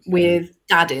with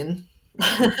dad in.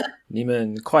 你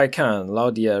们快看，老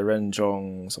爹人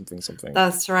中 something something.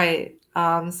 That's right.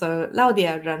 So 老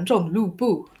爹人中陆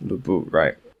布. Lu Bu,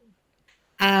 right.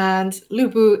 And Lu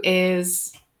Bu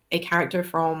is a character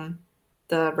from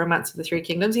the Romance of the Three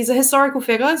Kingdoms. He's a historical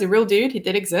figure. He's a real dude. He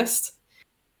did exist.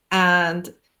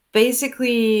 And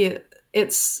basically,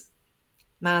 it's...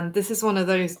 Man, this is one of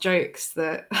those jokes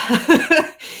that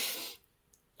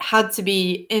had to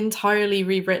be entirely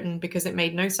rewritten because it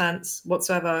made no sense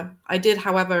whatsoever. I did,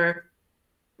 however,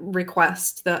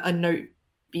 request that a note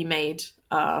be made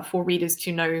for readers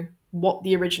to know what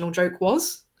the original joke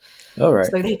was. All right.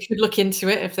 So they could look into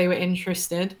it if they were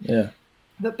interested. Yeah.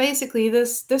 But basically,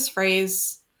 this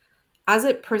phrase, as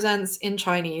it presents in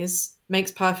Chinese,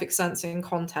 makes perfect sense in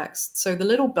context. So the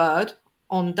little bird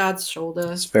on Dad's shoulder.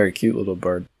 It's a very cute little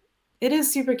bird. It is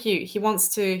super cute. He wants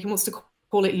to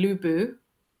call it Lu Bu.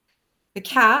 The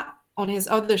cat on his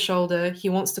other shoulder, he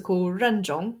wants to call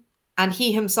Renzhong, and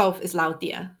he himself is Lao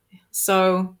Dia.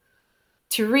 So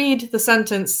to read the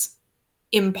sentence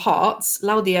in parts,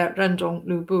 Lao Dia Renzhong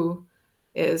Lu Bu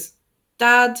is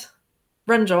Dad,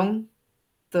 Renzhong,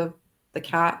 the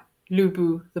cat, Lu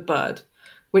Bu, the bird,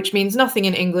 which means nothing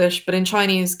in English, but in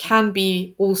Chinese can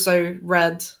be also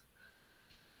read.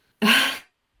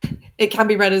 It can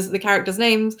be read as the characters'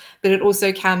 names, but it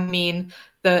also can mean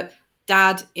that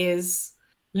Dad is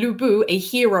Lu Bu, a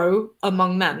hero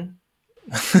among men,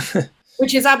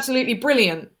 which is absolutely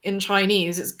brilliant in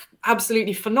Chinese. It's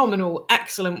absolutely phenomenal,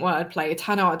 excellent wordplay,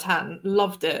 10 out of 10,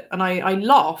 loved it. And I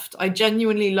laughed, I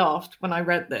genuinely laughed when I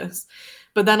read this.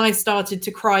 But then I started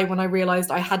to cry when I realized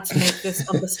I had to make this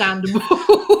understandable.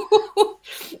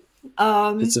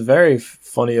 It's a very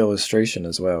funny illustration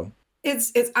as well.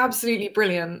 It's absolutely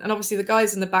brilliant. And obviously the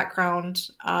guys in the background,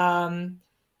 Kido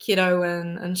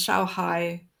and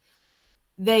Xiaohai,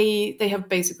 they have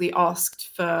basically asked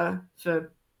for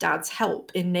Dad's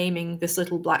help in naming this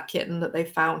little black kitten that they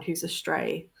found who's a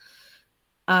stray.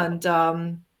 And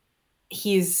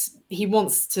he's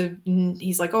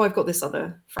like, oh, I've got this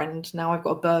other friend, now I've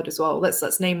got a bird as well,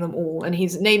 let's name them all. And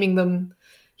he's naming them,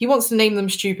 he wants to name them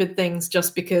stupid things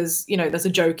just because, you know, there's a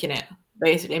joke in it.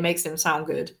 Basically, it makes them sound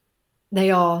good.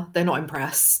 They're not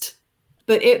impressed.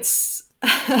 But it's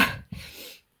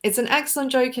it's an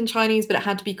excellent joke in Chinese, but it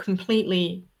had to be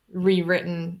completely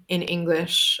rewritten in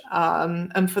English.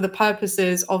 And for the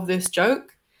purposes of this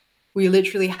joke, we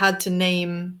literally had to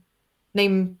name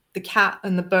the cat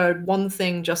and the bird one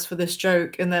thing just for this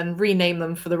joke, and then rename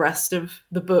them for the rest of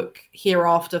the book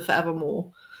hereafter forevermore.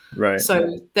 Right.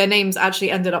 So their names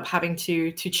actually ended up having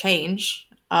to change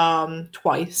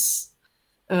twice.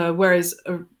 Whereas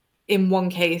in one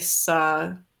case,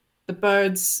 the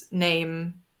bird's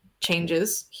name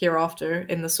changes hereafter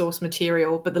in the source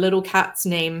material, but the little cat's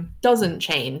name doesn't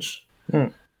change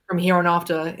from here on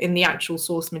after in the actual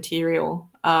source material.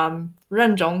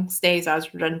 Renzhong stays as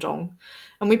Renzhong.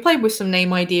 And we played with some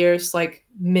name ideas like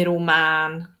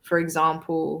Middleman, for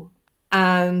example.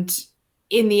 And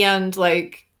in the end,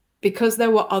 like, because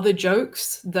there were other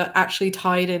jokes that actually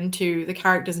tied into the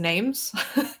characters' names,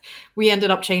 we ended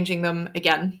up changing them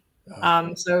again.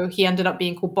 So he ended up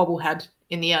being called Bobblehead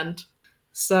in the end.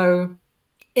 So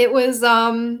it was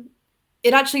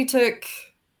it actually took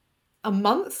a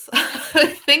month,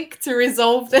 I think, to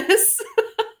resolve this.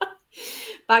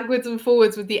 Backwards and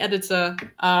forwards with the editor,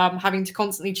 having to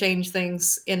constantly change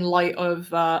things in light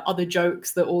of other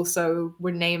jokes that also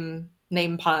were name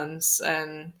puns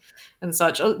and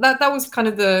such. That was kind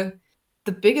of the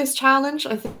biggest challenge,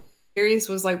 I think. Series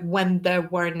was like when there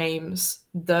were names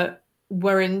that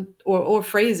were in or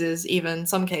phrases, even in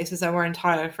some cases there were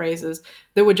entire phrases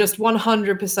that were just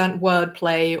 100%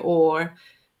 wordplay, or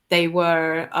they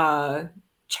were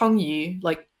chongyu,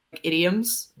 like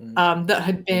idioms, that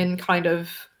had been kind of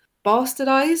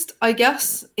bastardized, I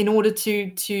guess, in order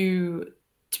to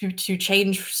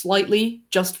change slightly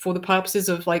just for the purposes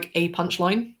of like a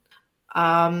punchline.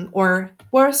 Or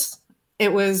worse,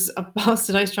 it was a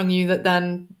bastardized chongyu that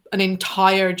then an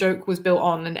entire joke was built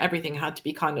on and everything had to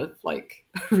be kind of like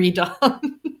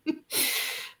redone.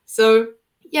 So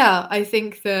yeah, I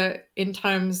think that in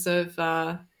terms of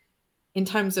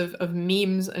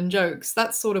memes and jokes,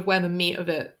 that's sort of where the meat of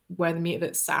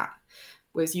it sat.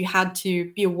 Was you had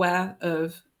to be aware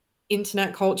of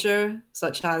internet culture,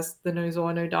 such as the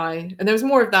Nozowa no Dai. And there was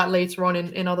more of that later on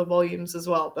in other volumes as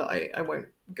well, but I won't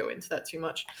go into that too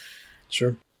much.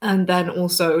 Sure. And then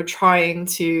also trying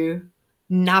to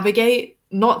navigate,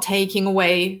 not taking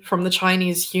away from the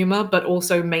Chinese humor, but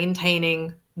also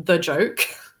maintaining the joke.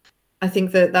 I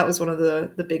think that was one of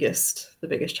the biggest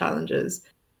challenges.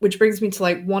 Which brings me to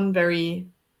like one very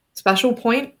special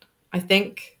point, I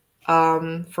think,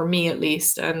 for me at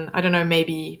least. And I don't know,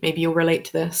 maybe you'll relate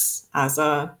to this as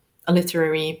a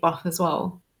literary buff as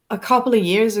well. A couple of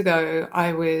years ago,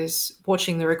 I was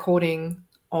watching the recording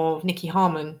of Nikki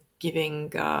Harman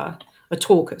giving a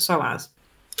talk at SOAS.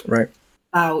 Right.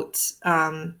 About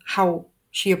how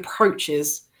she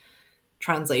approaches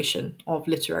translation of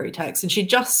literary text. And she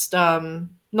just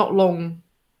not long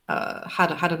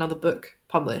had another book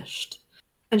published.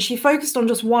 And she focused on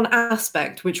just one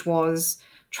aspect, which was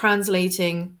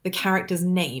translating the characters'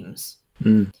 names.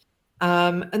 And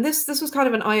this was kind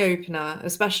of an eye-opener,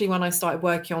 especially when I started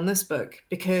working on this book,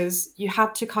 because you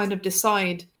had to kind of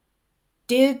decide,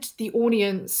 did the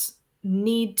audience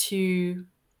need to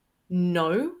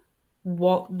know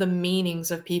what the meanings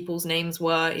of people's names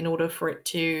were in order for it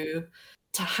to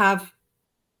have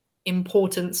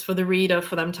importance for the reader,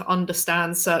 for them to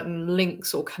understand certain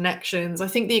links or connections? I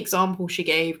think the example she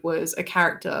gave was a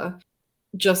character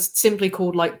just simply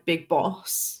called like Big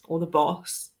Boss or the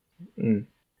Boss. And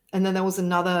then there was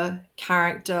another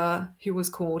character who was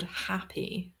called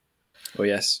Happy. Oh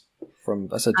yes,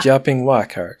 that's a Jia Pinghua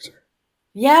character.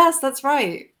 Yes, that's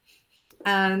right.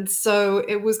 And so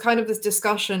it was kind of this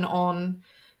discussion on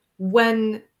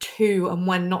when to and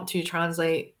when not to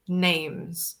translate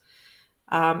names.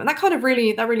 And that kind of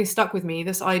really stuck with me,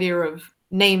 this idea of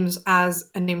names as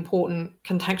an important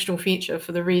contextual feature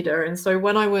for the reader. And so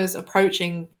when I was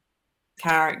approaching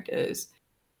characters,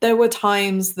 there were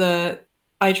times that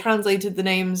I translated the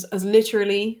names as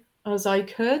literally as I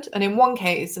could. And in one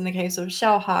case, in the case of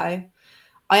Xiao Hai,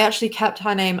 I actually kept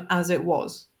her name as it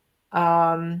was.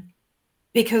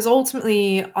 Because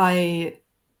ultimately I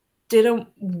didn't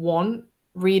want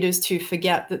readers to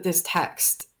forget that this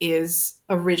text is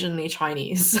originally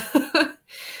Chinese.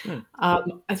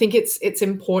 I think it's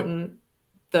important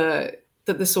that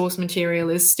the source material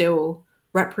is still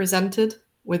represented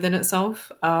within itself.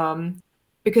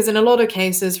 Because in a lot of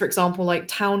cases, for example, like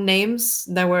town names,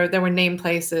 there were name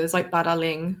places like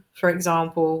Badaling, for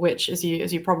example, which as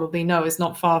you probably know is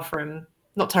not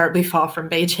terribly far from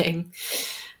Beijing.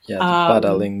 Yeah, the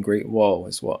Badaling Great Wall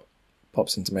is what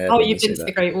pops into my head. Oh, you've been to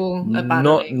the Great Wall at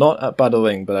Badaling? Not at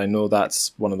Badaling, but I know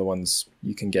that's one of the ones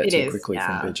you can get to quickly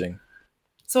from Beijing.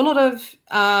 So a lot of,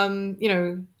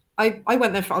 I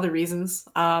went there for other reasons,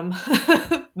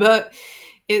 but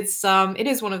it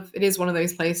is one of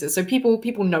those places. So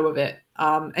people know of it,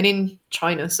 and in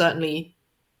China, certainly,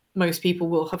 most people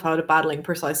will have heard of Badaling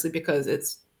precisely because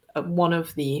it's one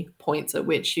of the points at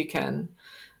which you can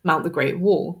mount the Great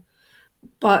Wall.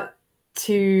 But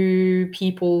to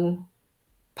people,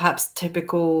 perhaps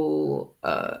typical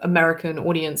American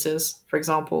audiences, for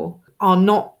example, are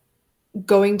not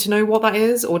going to know what that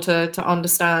is or to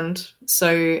understand.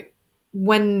 So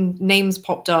when names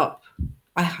popped up,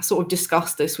 I sort of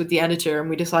discussed this with the editor, and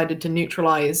we decided to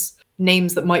neutralize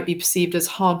names that might be perceived as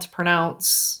hard to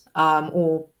pronounce,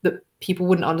 or that people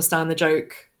wouldn't understand the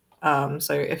joke.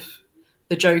 So if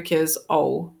the joke is,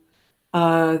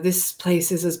 this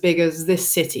place is as big as this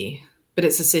city, but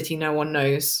it's a city no one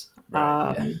knows,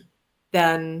 Right,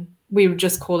 then we would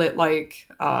just call it like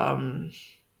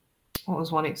what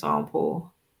was one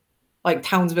example? Like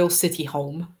Townsville City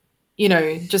Home. You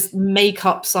know, just make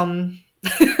up some.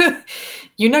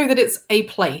 You know that it's a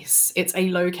place, it's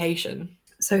a location.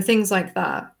 So things like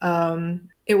that.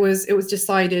 It was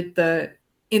decided that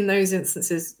in those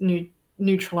instances,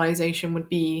 neutralization would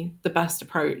be the best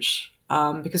approach,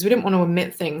 because we didn't want to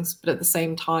omit things, but at the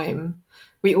same time,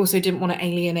 we also didn't want to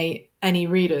alienate any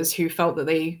readers who felt that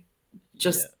they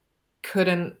just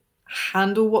couldn't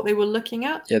handle what they were looking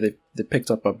at. Yeah, they picked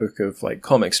up a book of like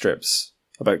comic strips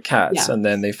about cats, and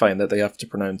then they find that they have to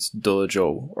pronounce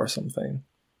Dojo or something.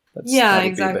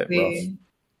 Exactly.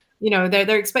 You know,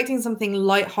 they're expecting something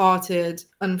lighthearted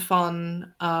and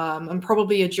fun, and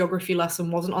probably a geography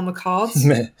lesson wasn't on the cards.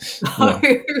 So,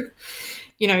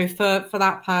 you know, for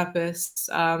that purpose,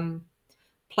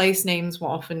 place names were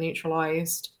often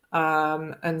neutralized,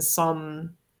 and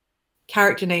some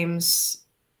character names,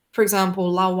 for example,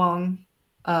 Lao Wang,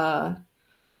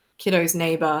 Kiddo's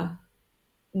neighbor,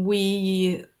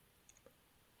 I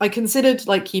considered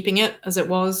like keeping it as it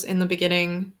was in the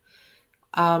beginning,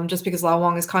 just because Lao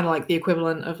Wang is kind of like the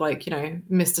equivalent of like, you know,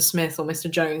 Mr. Smith or Mr.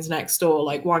 Jones next door.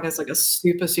 Like Wang is like a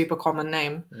super, super common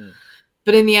name.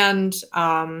 But in the end,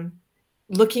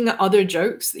 looking at other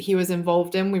jokes that he was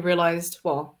involved in,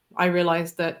 I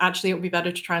realized that actually it would be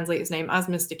better to translate his name as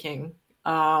Mr. King.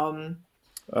 And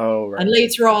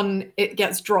later on, it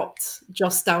gets dropped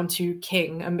just down to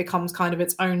King and becomes kind of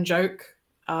its own joke,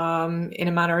 in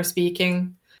a manner of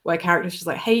speaking, where characters just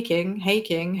like, hey King, hey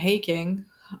King, hey King.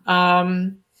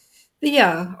 But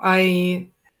yeah, I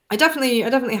definitely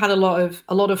had a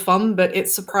lot of fun, but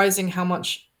it's surprising how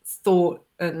much thought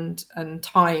and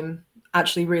time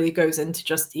actually really goes into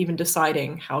just even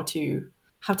deciding how to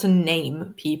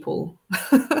name people.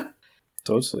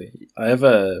 Totally. I have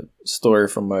a story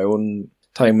from my own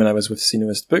time when I was with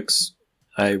Sinuist Books.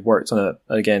 I worked on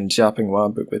again,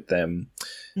 Jiapinghua book with them.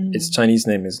 Its Chinese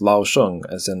name is Lao Sheng,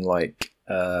 as in like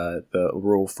the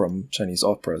role from Chinese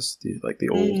operas, the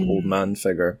old man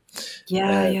figure.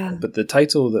 But the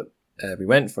title that we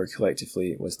went for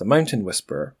collectively was The Mountain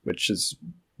Whisperer, which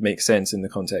makes sense in the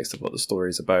context of what the story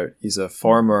is about. He's a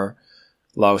former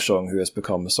Lao Sheng who has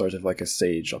become sort of like a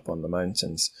sage up on the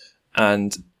mountains.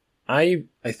 And I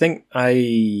think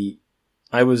I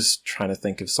was trying to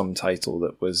think of some title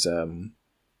that was,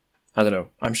 I don't know.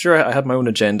 I'm sure I had my own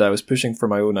agenda. I was pushing for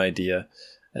my own idea,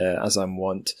 as I'm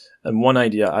wont. And one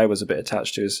idea I was a bit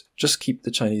attached to is just keep the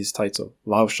Chinese title,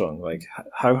 Lao Sheng. Like,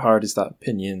 how hard is that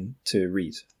pinyin to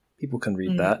read? People can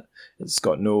read that. It's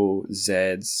got no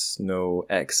Zs, no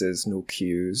Xs, no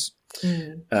Qs.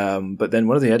 But then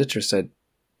one of the editors said,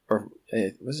 or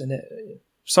wasn't it?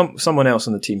 Someone else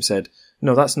on the team said,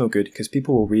 no, that's no good, because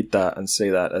people will read that and say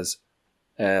that as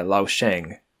Lao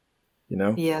Sheng. You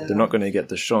know? Yeah. They're not going to get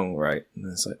the Sheng right. And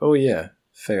it's like, oh yeah,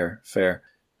 fair.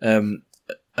 And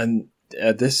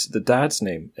the dad's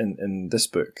name in this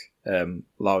book,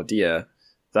 Lao Dia,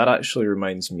 that actually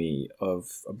reminds me of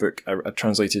a book, a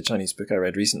translated Chinese book I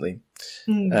read recently,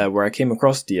 where I came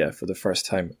across Dia for the first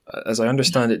time. As I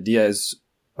understand it, Dia is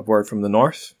a word from the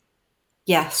north.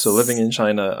 Yes. So living in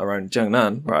China around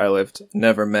Jiangnan, where I lived,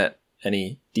 never met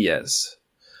any Dias.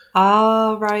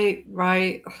 Ah, right.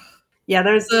 Yeah,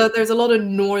 there's a lot of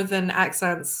northern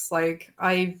accents. Like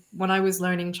when I was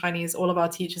learning Chinese, all of our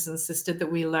teachers insisted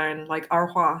that we learn like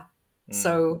Erhua.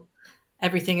 So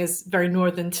everything is very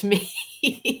northern to me.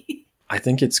 I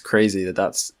think it's crazy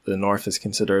that's the north is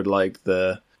considered like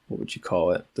what would you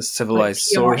call it? The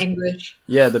civilized like PR source. English.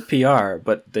 Yeah, the PR,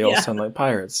 but they all sound like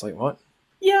pirates. Like what?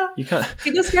 Yeah. You can't.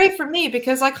 See, that's great for me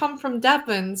because I come from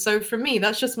Devon, so for me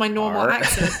that's just my normal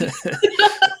accent.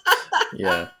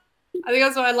 Yeah. I think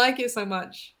that's why I like it so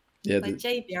much. Yeah, like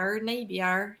JBR,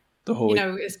 Nabiar. The whole,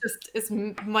 it's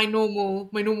my normal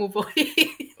voice.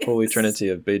 Holy Trinity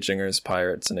of Beijingers,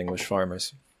 pirates, and English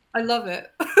farmers. I love it.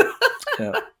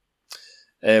 Yeah.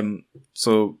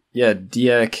 So yeah,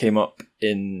 Dia came up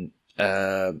in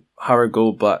Harry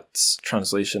Goldblatt's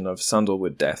translation of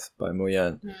Sandalwood Death by Mo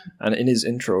Yan. And in his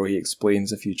intro, he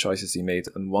explains a few choices he made,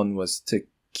 and one was to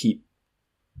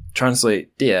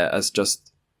translate Dia as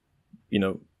just,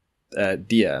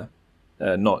 Dia,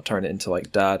 not turn it into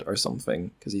like dad or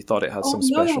something, because he thought it had some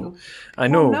special. I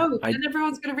know. No, then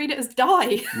everyone's going to read it as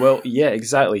die. Well, yeah,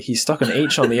 exactly. He stuck an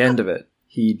H on the end of it.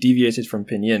 He deviated from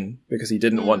pinyin because he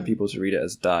didn't want people to read it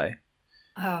as die,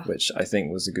 which I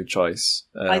think was a good choice.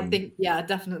 I think, yeah,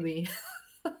 definitely.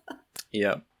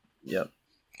 Yeah. And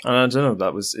I don't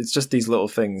know, it's just these little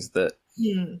things that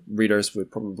readers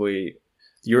would probably,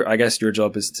 I guess your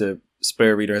job is to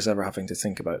spare readers ever having to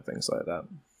think about things like that.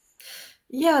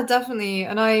 Yeah, definitely.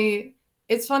 And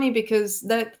it's funny because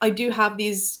that I do have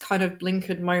these kind of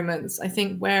blinkered moments, I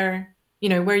think, where,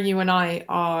 where you and I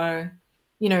are,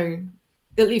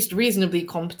 at least reasonably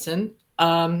competent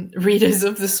readers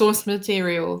of the source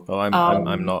material. Oh,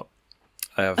 I'm not.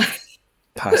 I have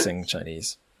passing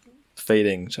Chinese,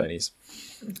 fading Chinese.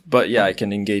 But yeah, I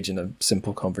can engage in a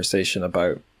simple conversation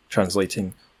about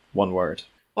translating one word.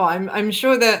 Well, I'm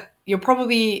sure that you're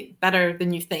probably better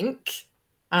than you think,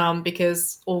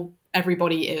 because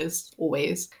everybody is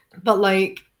always. But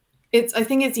like, I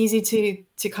think it's easy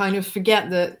to kind of forget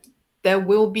that there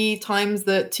will be times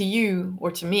that to you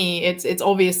or to me, it's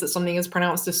obvious that something is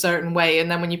pronounced a certain way,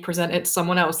 and then when you present it to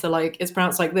someone else, they're like, it's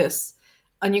pronounced like this,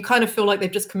 and you kind of feel like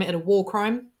they've just committed a war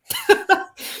crime.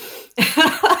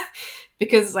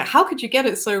 Because like, how could you get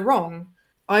it so wrong?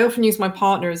 I often use my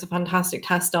partner as a fantastic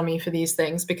test dummy for these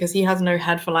things because he has no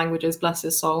head for languages, bless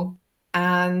his soul.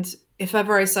 And if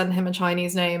ever I send him a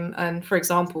Chinese name, and for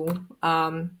example,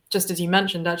 just as you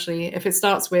mentioned, actually, if it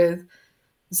starts with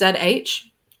ZH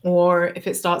or if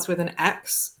it starts with an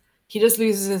X, he just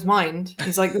loses his mind.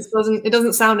 He's like, it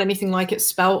doesn't sound anything like it's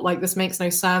spelt. Like, this makes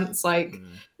no sense. Like,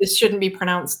 this shouldn't be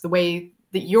pronounced the way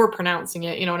that you're pronouncing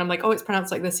it, and I'm like, oh, it's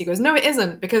pronounced like this. He goes, no, it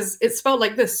isn't, because it's spelled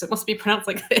like this. So it must be pronounced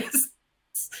like this.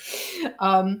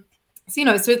 So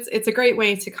it's a great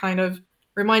way to kind of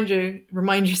remind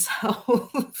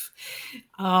yourself.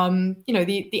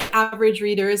 The average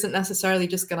reader isn't necessarily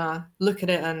just gonna look at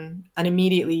it and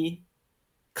immediately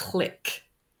click,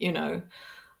 and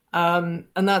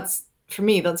that's, for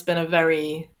me, that's been a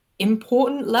very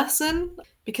important lesson,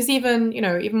 because even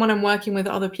when I'm working with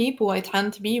other people, I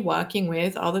tend to be working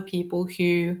with other people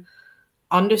who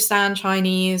understand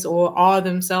Chinese or are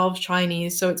themselves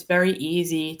Chinese. So it's very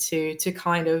easy to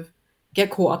kind of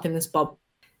get caught up in this bubble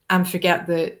and forget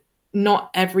that not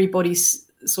everybody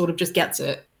sort of just gets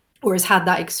it or has had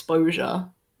that exposure,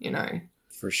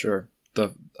 For sure.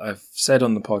 I've said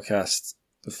on the podcast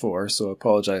before, so I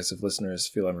apologize if listeners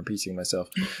feel I'm repeating myself,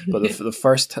 but the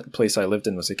first place I lived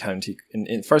in was a county,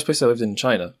 first place I lived in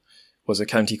China was a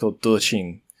county called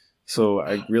Deqing. So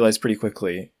I realized pretty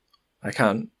quickly, I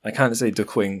can't say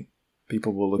Deqing.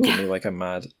 People will look at me like I'm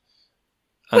mad.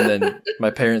 And then my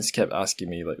parents kept asking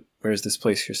me, like, where's this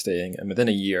place you're staying? And within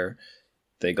a year,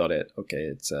 they got it. Okay,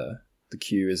 it's the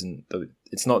Q isn't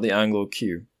it's not the Anglo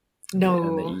Q. No.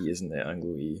 And the E isn't the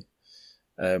Anglo E.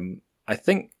 I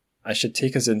think I should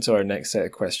take us into our next set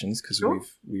of questions, because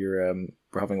we're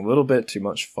having a little bit too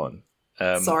much fun.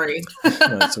 Sorry.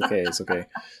 No, it's okay.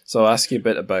 So I'll ask you a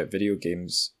bit about video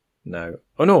games now.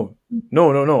 Oh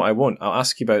no, I won't. I'll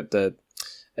ask you about the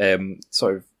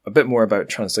sort of a bit more about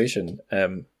translation.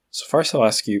 So first I'll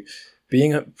ask you,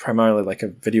 being primarily like a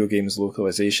video games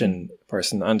localization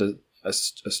person and a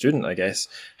student, I guess,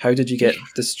 how did you get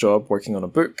this job working on a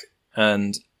book,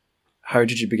 and how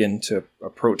did you begin to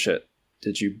approach it?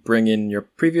 Did you bring in your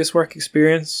previous work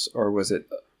experience, or was it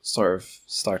sort of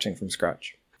starting from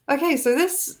scratch? Okay, so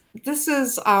this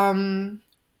is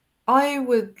I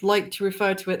would like to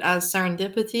refer to it as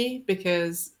serendipity,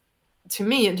 because to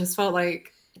me it just felt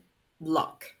like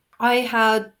luck. I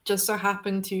had just so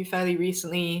happened to fairly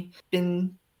recently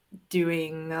been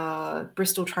doing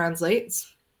Bristol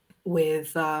Translates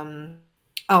with do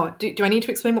I need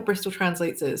to explain what Bristol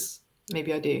Translates is?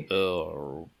 Maybe I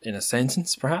do. In a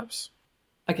sentence, perhaps?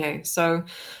 Okay, so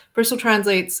Bristol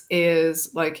Translates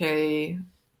is like a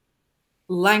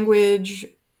language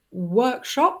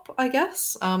workshop, I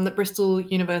guess, that Bristol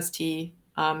University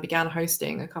began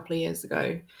hosting a couple of years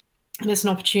ago. And it's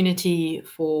an opportunity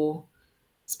for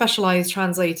specialized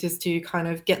translators to kind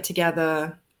of get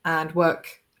together and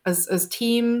work as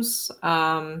teams,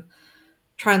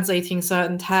 translating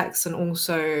certain texts, and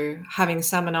also having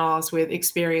seminars with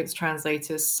experienced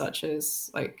translators such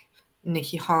as like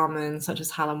Nikki Harman, such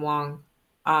as Helen Wang,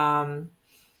 and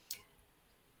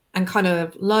kind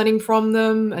of learning from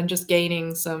them and just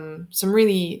gaining some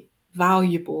really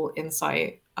valuable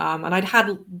insight. And I'd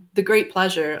had the great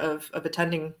pleasure of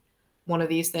attending one of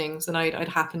these things, and I'd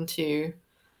happened to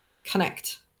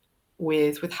connect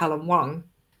with Helen Wang.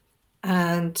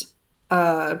 And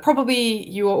probably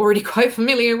you are already quite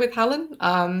familiar with Helen.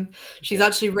 She's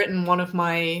actually written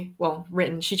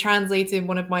she translated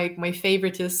one of my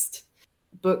favoritist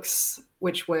books,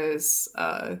 which was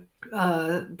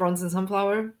Bronze and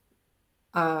Sunflower,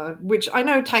 which I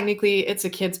know technically it's a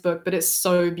kid's book, but it's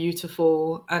so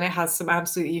beautiful, and it has some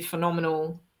absolutely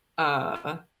phenomenal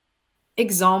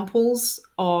examples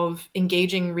of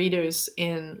engaging readers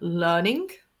in learning,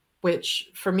 which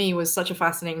for me was such a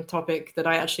fascinating topic that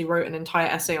I actually wrote an entire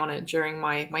essay on it during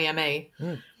my MA.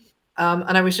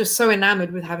 And I was just so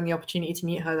enamored with having the opportunity to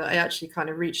meet her that I actually kind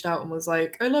of reached out and was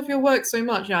like, I love your work so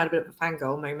much. I had a bit of a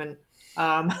fangirl moment.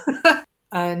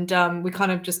 And we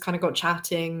kind of got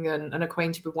chatting and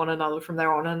acquainted with one another from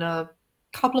there on. And a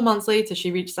couple of months later,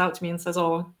 she reaches out to me and says,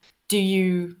 oh, do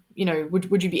you,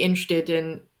 would you be interested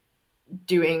in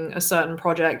doing a certain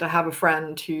project? I have a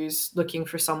friend who's looking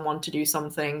for someone to do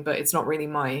something, but it's not really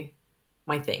my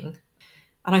thing.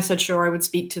 And I said, sure, I would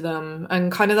speak to them.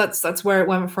 And kind of that's where it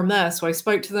went from there. So I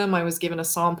spoke to them. I was given a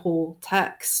sample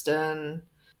text and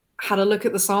had a look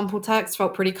at the sample text,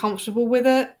 felt pretty comfortable with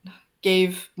it,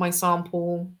 gave my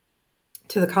sample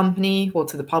to the company or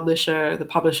to the publisher. The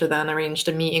publisher then arranged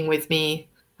a meeting with me,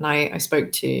 and I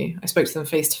spoke to them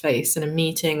face to face in a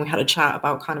meeting. We had a chat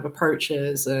about kind of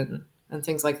approaches and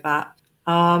things like that.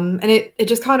 And it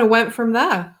just kind of went from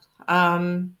there.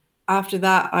 After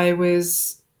that, I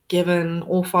was given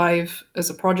all 5 as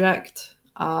a project,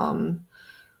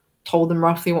 told them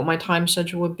roughly what my time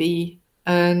schedule would be,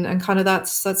 and kind of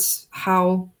that's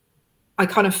how I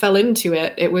kind of fell into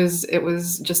it. It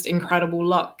was just incredible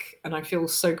luck, and I feel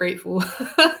so grateful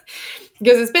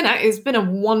because it's been a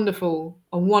wonderful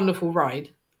ride.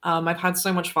 I've had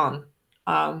so much fun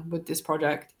with this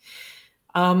project.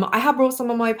 I have brought some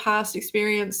of my past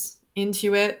experience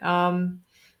into it.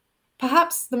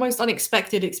 Perhaps the most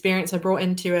unexpected experience I brought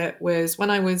into it was when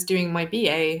I was doing my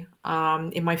BA.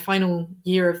 In my final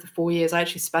year of the 4 years, I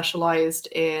actually specialized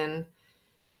in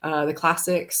the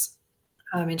classics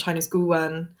in Chinese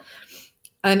Guwen.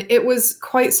 And it was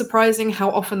quite surprising how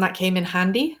often that came in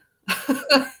handy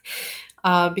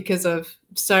because of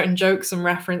certain jokes and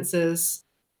references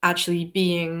actually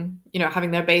being, having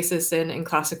their basis in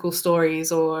classical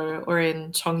stories or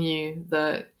in Chengyu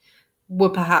that were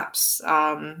perhaps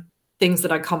things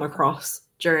that I come across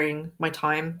during my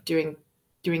time doing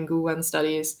Guwen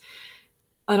studies.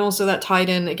 And also that tied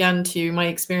in again to my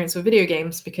experience with video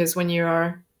games, because when you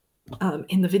are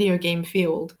in the video game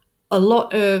field, a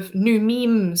lot of new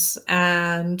memes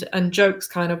and jokes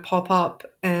kind of pop up.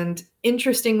 And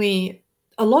interestingly,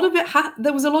 a lot of it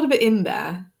there was a lot of it in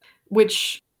there,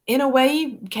 which in a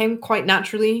way came quite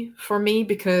naturally for me,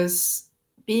 because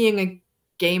being a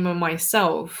gamer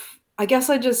myself, I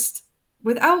guess I just,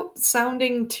 without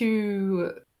sounding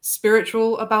too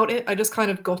spiritual about it, I just kind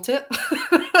of got it.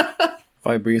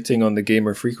 Vibrating on the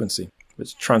gamer frequency,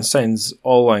 which transcends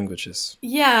all languages.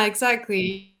 Yeah,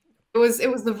 exactly. It was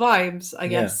the vibes, I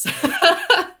guess.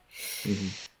 Mm-hmm.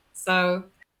 So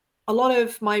a lot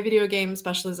of my video game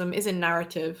specialism is in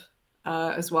narrative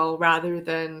as well, rather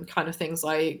than kind of things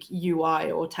like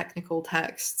UI or technical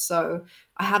text. So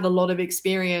I had a lot of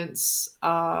experience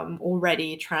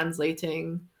already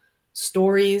translating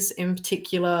stories in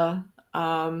particular,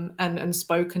 and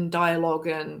spoken dialogue,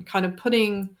 and kind of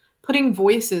putting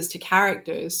voices to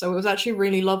characters. So it was actually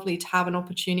really lovely to have an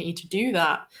opportunity to do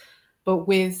that, but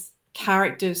with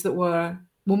characters that were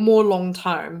more long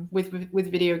term. With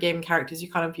video game characters,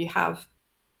 you have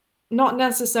not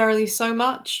necessarily so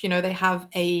much, they have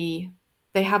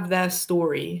their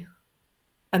story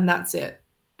and that's it,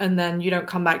 and then you don't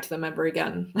come back to them ever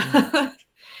again.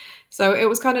 So it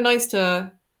was kind of nice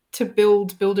to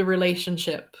build a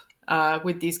relationship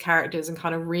with these characters and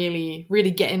kind of really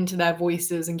get into their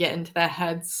voices and get into their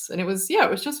heads. And it was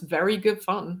just very good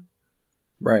fun.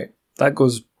 Right. That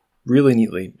goes really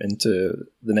neatly into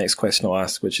the next question I'll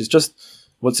ask, which is just,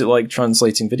 what's it like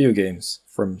translating video games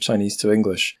from Chinese to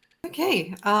English?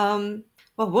 Okay. Well,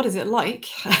 what is it like?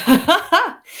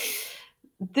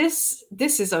 This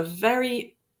is a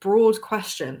very broad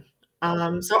question.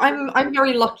 So I'm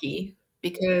very lucky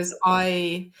because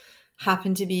I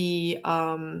happen to be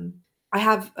I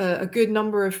have a good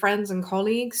number of friends and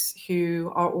colleagues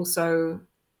who are also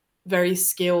very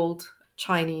skilled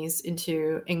Chinese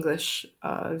into English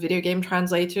video game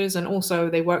translators, and also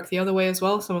they work the other way as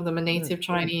well. Some of them are native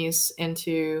Chinese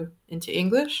into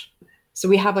English. So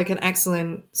we have like an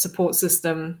excellent support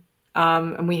system,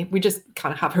 and we just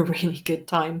kind of have a really good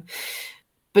time.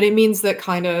 But it means that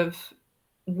kind of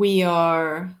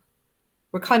we're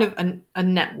kind of a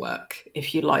network,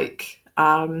 if you like,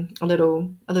 a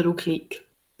little clique.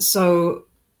 So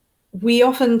we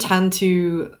often tend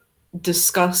to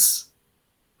discuss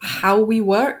how we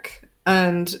work,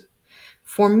 and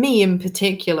for me in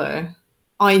particular,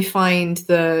 I find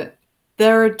that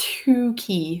there are two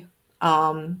key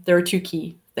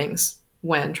things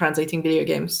when translating video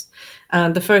games.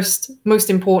 And the first, most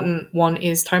important one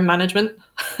is time management,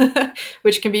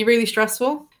 which can be really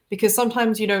stressful because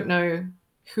sometimes you don't know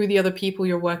who the other people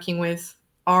you're working with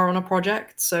are on a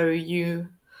project. So you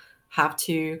have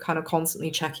to kind of constantly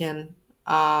check in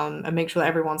and make sure that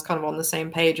everyone's kind of on the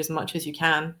same page as much as you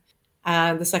can.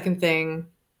 And the second thing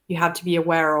you have to be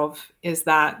aware of is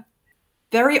that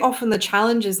very often the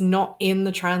challenge is not in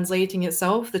the translating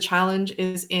itself. The challenge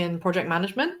is in project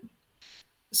management.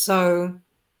 So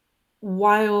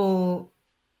while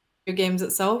video games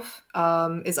itself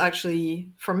is actually,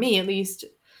 for me at least,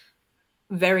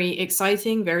 very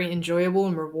exciting, very enjoyable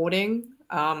and rewarding.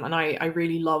 And I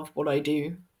really love what I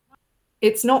do.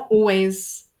 It's not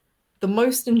always the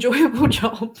most enjoyable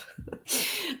job,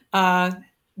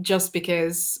 just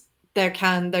because there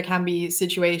can be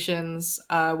situations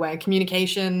where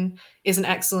communication isn't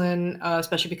excellent,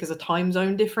 especially because of time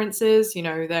zone differences. You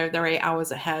know, they're 8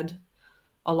 hours ahead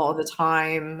a lot of the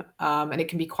time, and it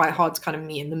can be quite hard to kind of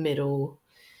meet in the middle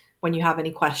when you have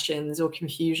any questions or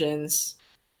confusions.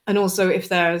 And also, if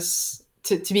there's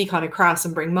to be kind of crass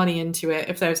and bring money into it,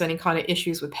 if there's any kind of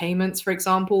issues with payments, for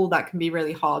example, that can be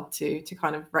really hard to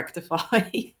kind of rectify.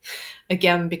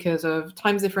 Again, because of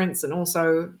time difference and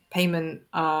also payment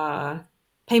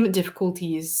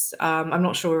difficulties. I'm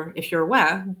not sure if you're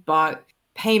aware, but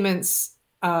payments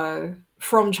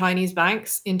from Chinese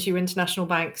banks into international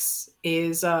banks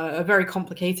is a very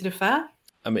complicated affair.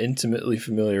 I'm intimately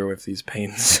familiar with these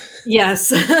pains.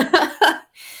 Yes.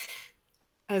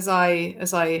 As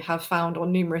I have found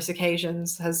on numerous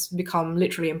occasions, has become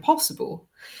literally impossible.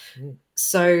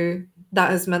 So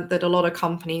that has meant that a lot of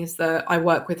companies that I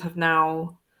work with have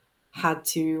now had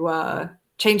to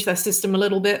change their system a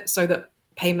little bit so that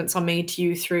payments are made to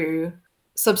you through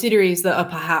subsidiaries that are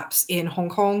perhaps in Hong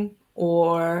Kong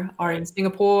or are in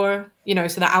Singapore, you know,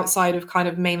 so they're outside of kind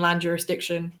of mainland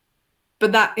jurisdiction.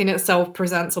 But that in itself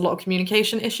presents a lot of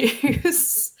communication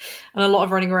issues and a lot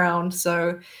of running around.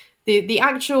 So the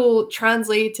actual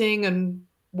translating and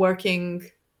working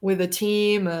with a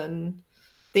team and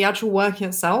the actual work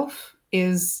itself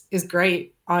is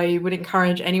great. I would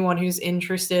encourage anyone who's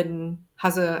interested and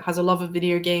has a love of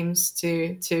video games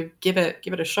to give it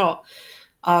a shot.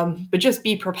 But just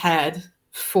be prepared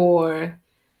for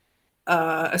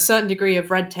a certain degree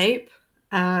of red tape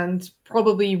and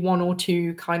probably one or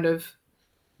two kind of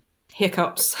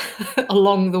hiccups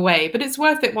along the way. But it's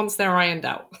worth it once they're ironed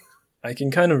out. I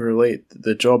can kind of relate.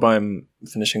 The job I'm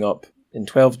finishing up in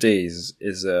 12 days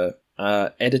is a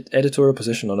editorial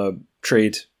position on a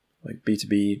trade, like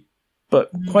B2B, but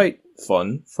quite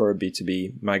fun for a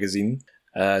B2B magazine.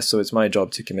 So it's my job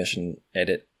to commission,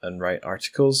 edit, and write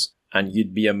articles. And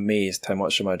you'd be amazed how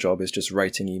much of my job is just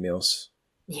writing emails.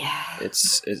 Yeah.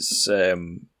 It's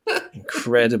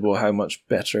incredible how much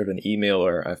better of an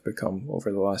emailer I've become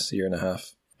over the last year and a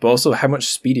half. But also how much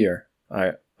speedier.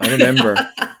 I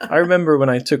remember when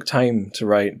I took time to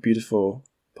write beautiful,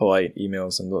 polite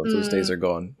emails, and those days are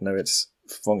gone. Now it's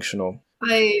functional.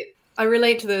 I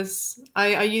relate to this.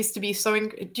 I used to be so.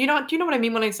 Do you know what I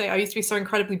mean when I say I used to be so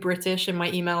incredibly British in my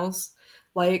emails?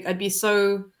 Like I'd be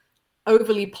so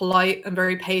overly polite and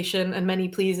very patient, and many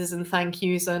pleases and thank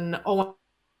yous and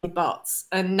buts.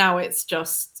 And now it's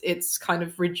kind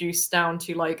of reduced down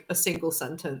to like a single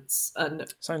sentence.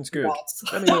 And sounds good.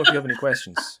 Let me know if you have any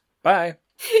questions. Bye.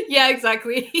 Yeah,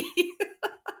 exactly.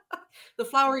 The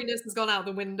floweriness has gone out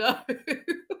the window.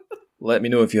 Let me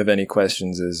know if you have any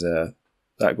questions.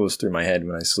 That goes through my head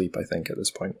when I sleep, I think, at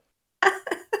this point.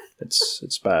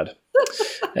 It's bad.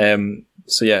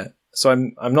 So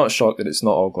I'm not shocked that it's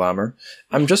not all glamour.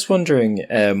 I'm just wondering,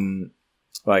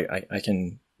 I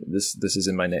can this is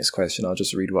in my next question. I'll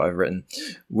just read what I've written.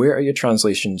 Where are your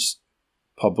translations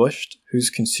published? Who's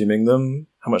consuming them?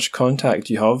 How much contact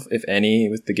do you have, if any,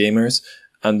 with the gamers?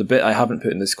 And the bit I haven't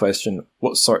put in this question,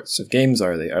 what sorts of games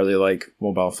are they? Are they like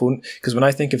mobile phone? Because when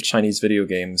I think of Chinese video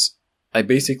games, I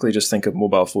basically just think of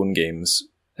mobile phone games,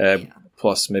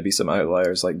 plus maybe some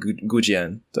outliers like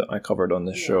Gujian that I covered on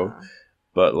this show.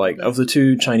 But like of the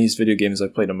two Chinese video games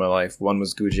I've played in my life, one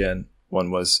was Gujian,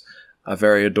 one was a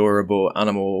very adorable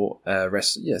animal I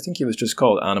think it was just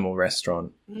called Animal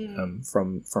Restaurant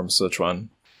from Sichuan.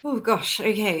 Oh gosh,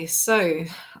 okay, so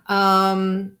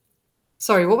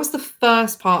sorry, what was the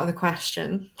first part of the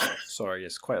question? Sorry,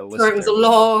 it's quite a list. Sorry, it was a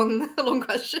long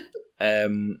question.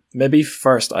 Maybe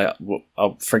first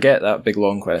I'll forget that big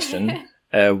long question.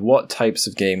 What types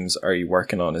of games are you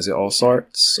working on? Is it all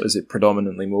sorts? Is it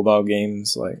predominantly mobile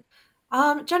games?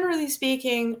 Generally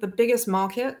speaking, the biggest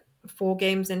market for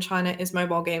games in China is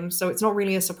mobile games, so it's not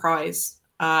really a surprise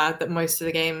that most of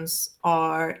the games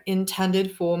are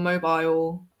intended for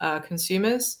mobile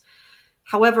consumers.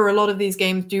 However, a lot of these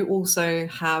games do also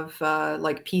have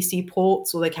like PC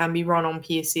ports, or they can be run on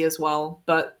PC as well.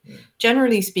 But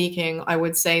generally speaking, I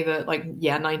would say that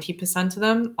 90% of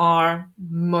them are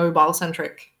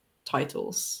mobile-centric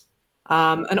titles.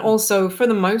 And also, for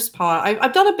the most part,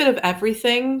 I've done a bit of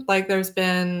everything. Like there's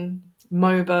been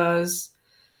MOBAs,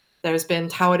 there's been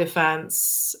tower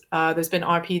defense, there's been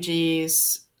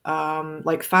RPGs,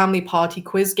 like family party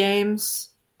quiz games.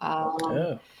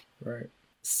 Right.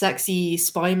 Sexy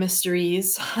spy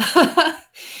mysteries.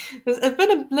 There's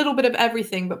been a little bit of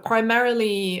everything, but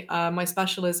primarily my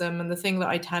specialism and the thing that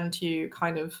I tend to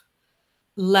kind of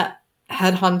let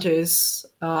headhunters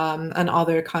and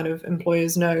other kind of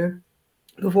employers know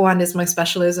beforehand is my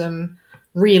specialism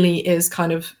really is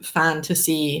kind of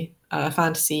fantasy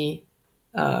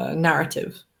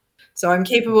narrative. So I'm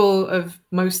capable of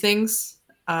most things,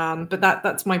 but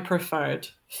that's my preferred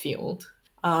field.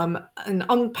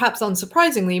 And perhaps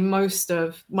unsurprisingly, most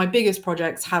of my biggest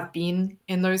projects have been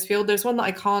in those fields. There's one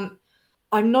that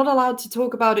I'm not allowed to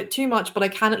talk about it too much, but I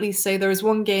can at least say there is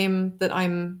one game that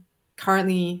I'm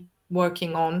currently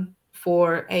working on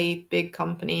for a big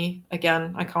company.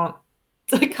 Again, I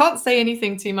can't say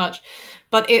anything too much,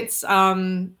 but it's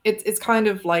kind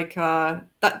of like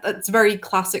that's very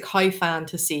classic high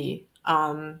fantasy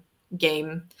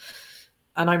game,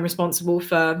 and I'm responsible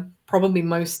for probably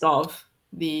most of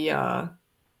the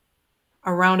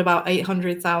around about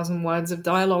 800,000 words of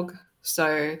dialogue.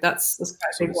 So that's quite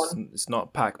a big one. It's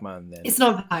not Pac-Man then. It's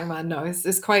not Pac-Man, no.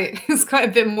 It's quite a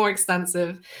bit more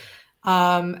extensive.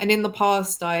 And in the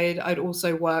past, I'd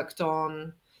also worked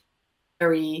on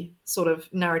very sort of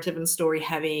narrative and story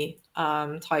heavy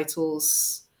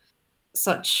titles,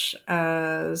 such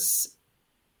as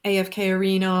AFK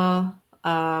Arena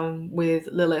with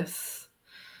Lilith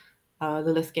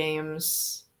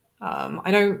Games. I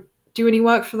don't do any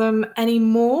work for them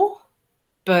anymore,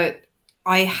 but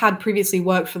I had previously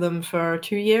worked for them for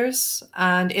 2 years,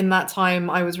 and in that time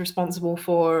I was responsible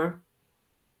for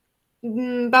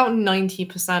about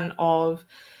 90% of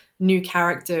new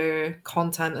character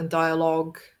content and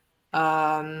dialogue,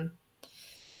 any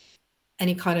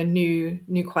kind of new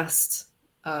quest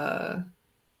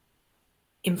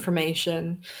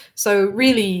information. So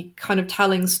really kind of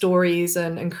telling stories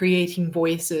and creating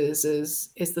voices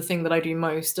is the thing that I do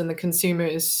most, and the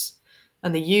consumers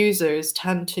and the users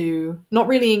tend to not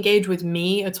really engage with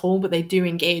me at all, but they do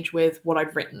engage with what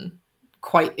I've written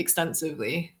quite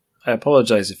extensively. I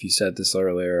apologize if you said this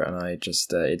earlier and I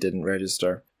just it didn't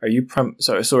register. Are you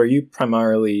are you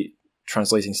primarily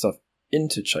translating stuff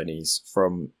into Chinese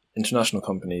from international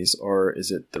companies, or is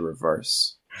it the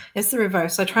reverse? It's the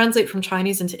reverse. I translate from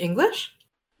Chinese into English.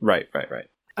 Right.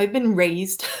 I've been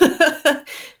raised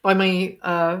by my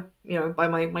by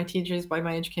my teachers, by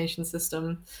my education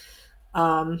system,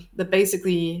 that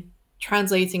basically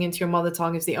translating into your mother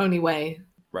tongue is the only way.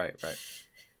 Right.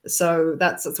 So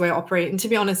that's the way I operate. And to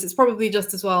be honest, it's probably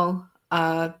just as well,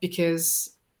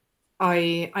 because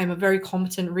I'm a very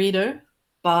competent reader,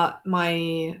 but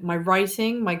my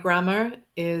writing, my grammar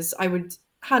is, I would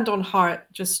hand on heart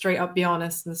just straight up be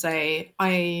honest and say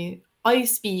I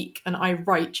speak and I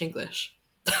write Chinglish.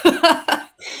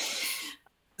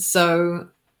 So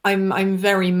I'm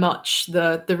very much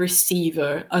the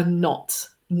receiver and not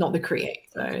the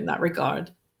creator in that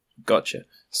regard. Gotcha.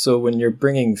 So when you're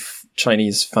bringing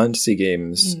Chinese fantasy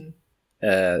games,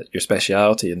 your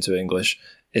speciality into English,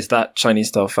 is that Chinese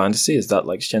style fantasy? Is that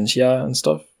like xianxia and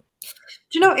stuff?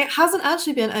 Do you know, it hasn't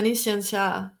actually been any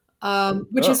xianxia,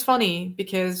 which is funny,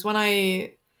 because when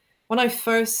I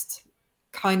first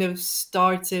kind of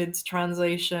started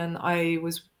translation, I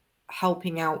was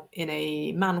helping out in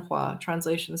a manhua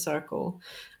translation circle,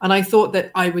 and I thought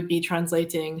that I would be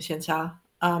translating xianxia,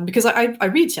 because I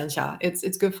read xianxia.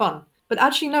 It's good fun. But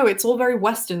actually, no, it's all very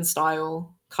Western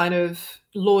style, kind of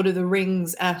Lord of the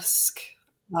Rings-esque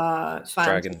fantasy.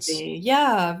 Dragons.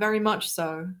 Yeah, very much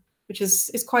so, which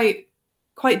is quite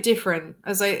different.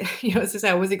 As I say,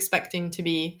 I was expecting to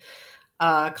be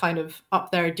kind of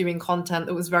up there doing content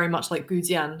that was very much like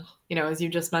Gujian, as you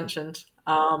just mentioned.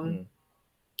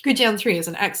 Gujian 3 is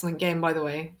an excellent game, by the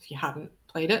way. If you haven't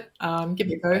played it, give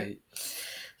it a go.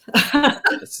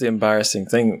 It's the embarrassing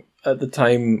thing. At the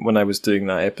time when I was doing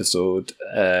that episode,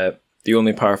 the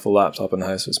only powerful laptop in the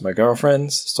house was my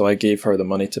girlfriend's, so I gave her the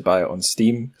money to buy it on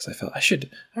Steam, because I felt I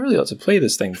really ought to play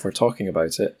this thing before talking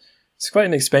about it. It's quite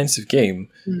an expensive game,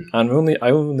 and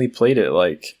I only played it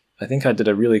I think I did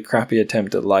a really crappy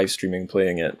attempt at live streaming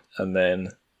playing it, and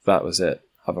then that was it.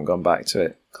 Haven't gone back to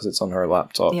it because it's on her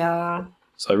laptop. Yeah.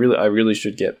 So I really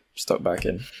should get stuck back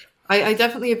in. I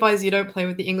definitely advise you don't play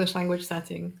with the English language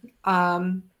setting.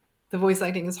 The voice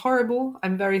acting is horrible.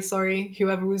 I'm very sorry.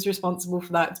 Whoever was responsible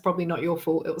for that, it's probably not your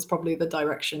fault. It was probably the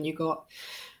direction you got.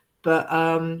 But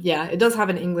yeah, it does have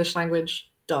an English language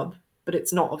dub, but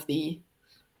it's not of the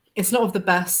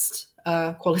best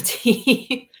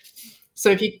quality. So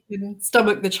if you can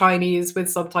stomach the Chinese with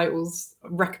subtitles,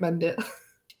 recommend it.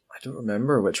 I don't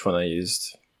remember which one I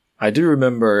used. I do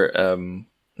remember.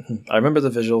 I remember the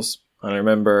visuals, and I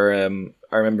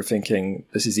remember thinking,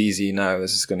 "This is easy now.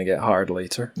 This is going to get hard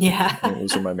later." Yeah. I think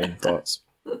those were my main thoughts.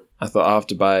 I thought I have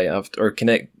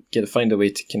to find a way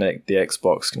to connect the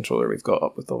Xbox controller we've got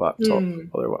up with the laptop.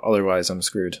 Otherwise, I'm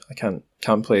screwed. I can't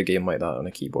play a game like that on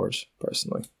a keyboard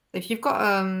personally. If you've got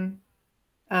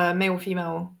a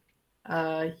male-female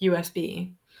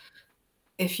USB,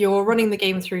 if you're running the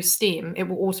game through Steam, it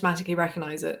will automatically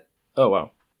recognize it. Oh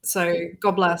wow! So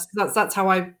God bless. That's how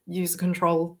I use the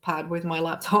control pad with my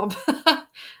laptop.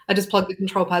 I just plug the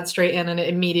control pad straight in, and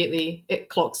it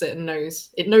clocks it and knows.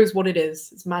 It knows what it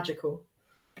is. It's magical.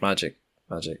 Magic.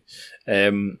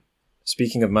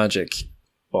 Speaking of magic,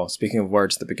 speaking of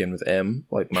words that begin with M,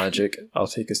 like magic, I'll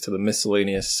take us to the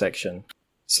miscellaneous section.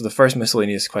 So the first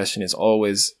miscellaneous question is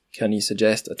always, can you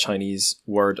suggest a Chinese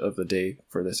word of the day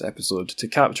for this episode to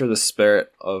capture the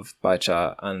spirit of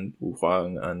Baicha and Wu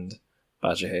Huang and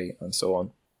Bajie and so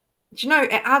on? Do you know,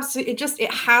 it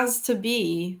has to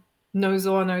be no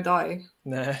Zor no Die.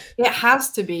 Nah. It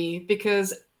has to be,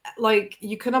 because like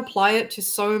you can apply it to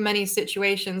so many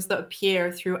situations that appear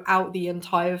throughout the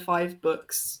entire 5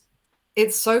 books.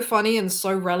 It's so funny and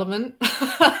so relevant.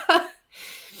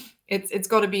 It's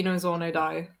got to be no Zor no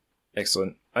Die.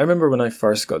 Excellent. I remember when I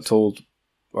first got told,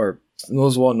 or no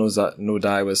Zor no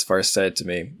Die was first said to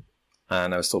me,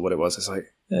 and I was told what it was. I was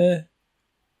like,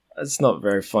 it's not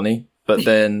very funny. But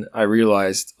then I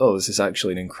realized, this is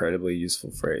actually an incredibly useful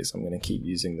phrase. I'm going to keep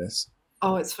using this.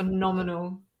 Oh, it's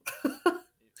phenomenal.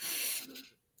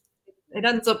 It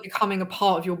ends up becoming a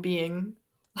part of your being.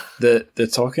 The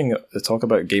talk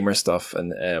about gamer stuff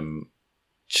and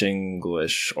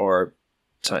Chinglish or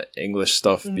English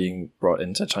stuff being brought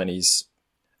into Chinese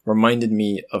reminded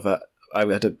me of I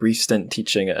had a brief stint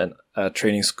teaching at a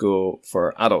training school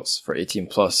for adults, for 18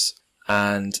 plus,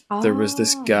 and there was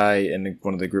this guy in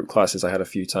one of the group classes I had a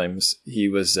few times. He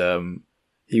was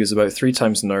about 3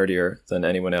 times nerdier than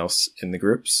anyone else in the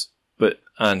groups,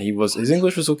 and his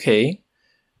English was okay,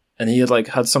 and he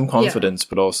had some confidence,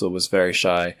 but also was very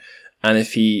shy. And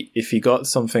if he got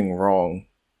something wrong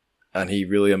and he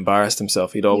really embarrassed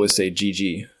himself, he'd always say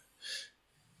GG.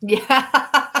 Yeah.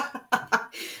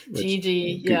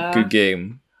 GG, yeah. Good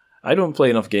game. I don't play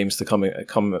enough games to come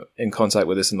in contact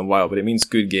with this in the wild, but it means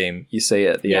good game. You say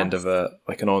it at the end of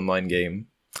an online game.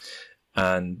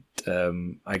 And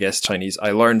I guess Chinese,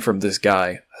 I learned from this guy.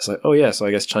 I was like, oh yeah, so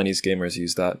I guess Chinese gamers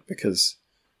use that, because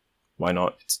why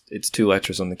not? It's 2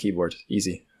 letters on the keyboard.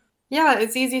 Easy. Yeah,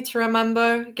 it's easy to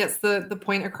remember. It gets the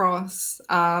point across.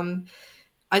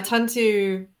 I tend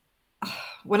to,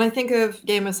 when I think of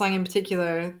gamer slang in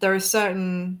particular, there are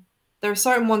certain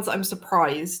ones that I'm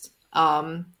surprised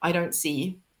I don't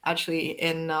see actually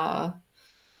in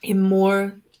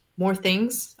more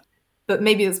things. But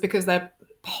maybe it's because they're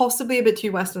possibly a bit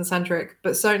too Western centric.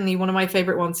 But certainly one of my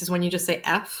favorite ones is when you just say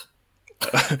F.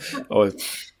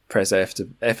 Press F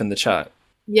in the chat.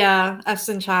 Yeah, F's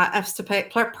in chat. F's to pay.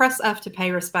 Press F to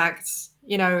pay respects.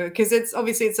 You know, because it's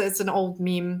obviously it's an old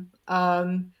meme,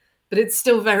 but it's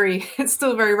still very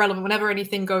relevant whenever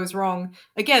anything goes wrong.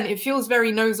 Again, it feels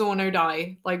very no Zor no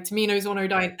Die. Like, to me, no Zor no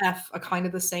Die and F are kind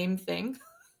of the same thing.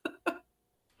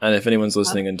 And if anyone's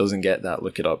listening and doesn't get that,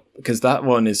 look it up, because that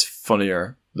one is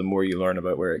funnier the more you learn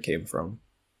about where it came from.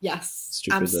 Yes,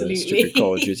 absolutely. Stupid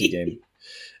Call of Duty game.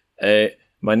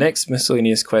 My next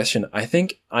miscellaneous question, I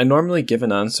think I normally give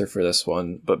an answer for this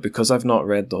one, but because I've not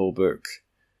read the whole book,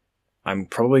 I'm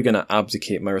probably going to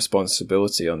abdicate my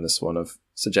responsibility on this one of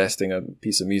suggesting a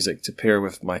piece of music to pair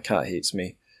with My Cat Hates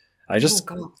Me. I just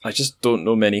don't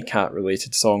know many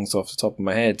cat-related songs off the top of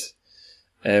my head.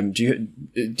 Do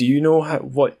you know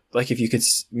if you could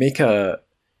make a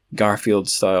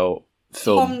Garfield-style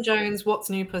film? Tom Jones, What's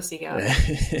New Pussycat?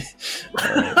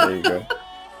 Alright, there you go.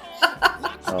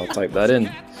 I'll type that in.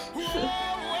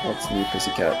 What's New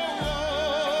Pussycat?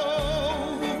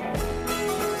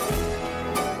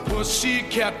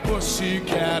 Pussycat,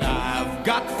 pussycat, I've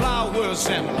got flowers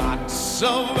and lots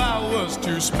of hours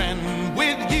to spend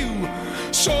with you.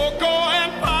 So go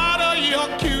and powder your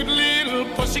cute little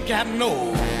pussycat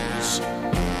nose.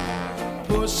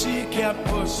 Pussycat,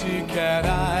 pussycat,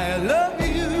 I love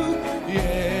you.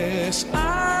 Yes,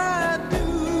 I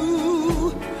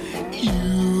do.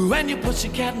 You and your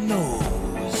pussycat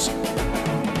nose.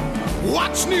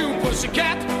 What's new,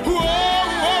 pussycat? Whoa,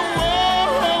 whoa,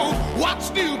 whoa.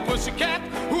 What's new, pussycat?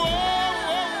 Whoa,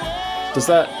 whoa, whoa. Does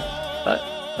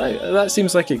that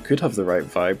seems like it could have the right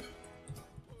vibe.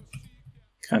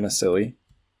 Kind of silly.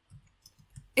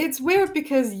 It's weird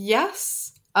because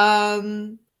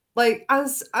like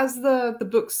as the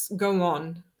books go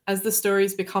on as the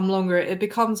stories become longer, it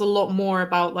becomes a lot more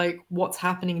about like what's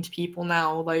happening to people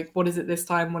now. Like, what is it this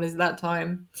time? What is it that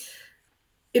time?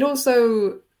 It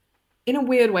also, in a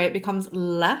weird way, it becomes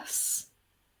less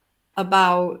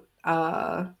about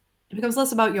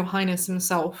Your Highness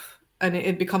himself, and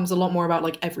it becomes a lot more about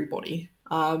like everybody.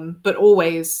 But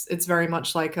always, it's very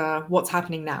much like what's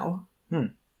happening now.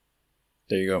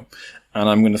 There you go. And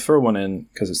I'm going to throw one in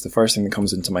because it's the first thing that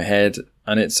comes into my head,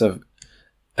 and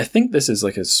I think this is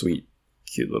like a sweet,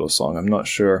 cute little song. I'm not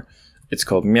sure. It's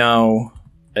called Meow!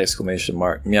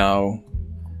 Meow!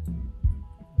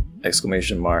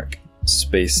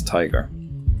 Space Tiger.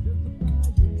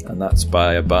 And that's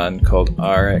by a band called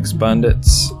RX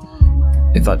Bandits.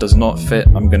 If that does not fit,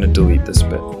 I'm going to delete this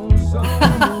bit.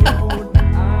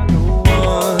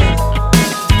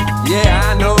 Yeah,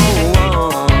 I know.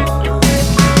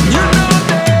 You know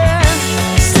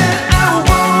that said I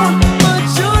won't, but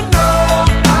you know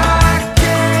I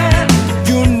can.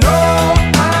 You know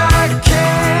I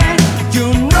can. You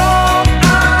know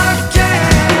I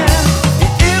can.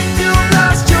 If you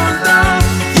lost your love,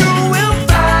 you will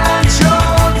find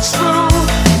your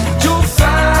truth. You'll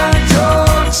find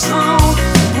your truth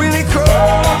when it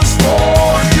comes for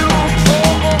you.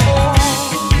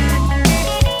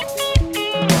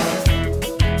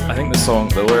 I think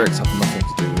the lyrics have nothing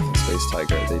to do with the Space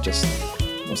Tiger. They just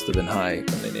must have been high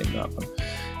when they named that one.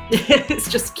 It's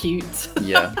just cute.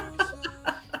 Yeah.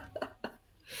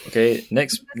 Okay,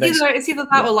 next. It's either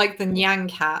that or like the Nyang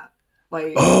cat.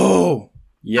 Like, Oh!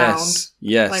 Yes. sound.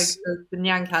 Yes. Like the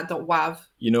Nyang cat.wav.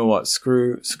 You know what?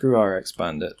 Screw RX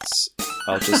Bandits.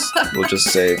 We'll just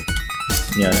say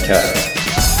Nyan Cat.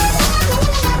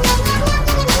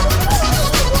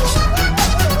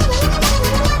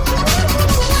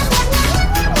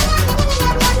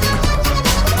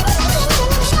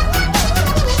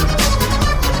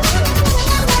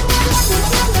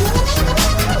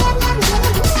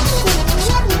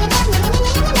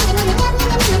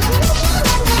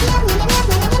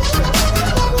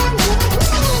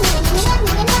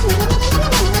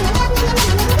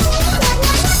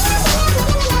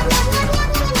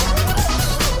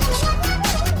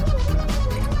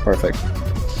 Perfect.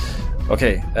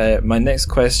 Okay, my next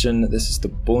question, this is the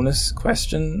bonus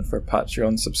question for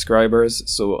Patreon subscribers.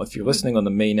 So if you're listening on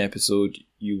the main episode,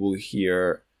 you will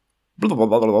hear blah, blah,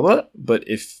 blah, blah, blah, blah. But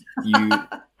if you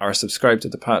are subscribed to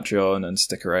the Patreon and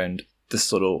stick around,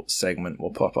 this little segment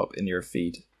will pop up in your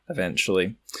feed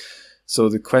eventually. So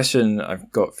the question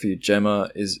I've got for you,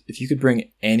 Gemma, is if you could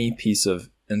bring any piece of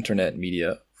internet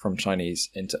media from Chinese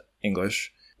into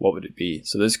English, what would it be?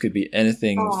 So this could be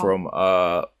anything from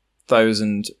a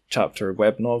 1,000-chapter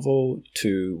web novel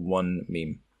to one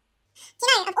meme.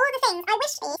 Of all the things I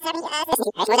wish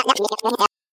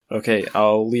Okay,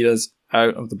 I'll lead us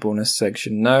out of the bonus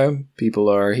section now. People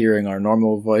are hearing our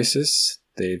normal voices.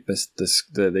 They've missed this.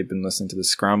 They've been listening to the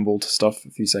scrambled stuff. A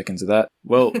few seconds of that.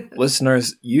 Well,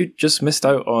 listeners, you just missed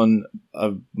out on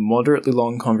a moderately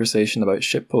long conversation about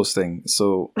shitposting.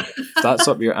 So if that's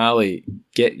up your alley,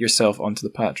 get yourself onto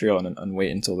the Patreon and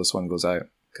wait until this one goes out.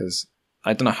 Because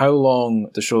I don't know how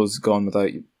long the show's gone without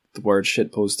the word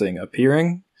shitposting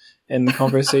appearing in the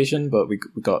conversation, but we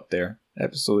got there.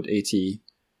 Episode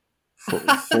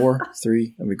 84,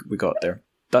 3, and we got there.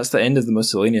 That's the end of the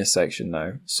miscellaneous section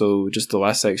now. So just the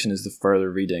last section is the further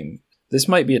reading. This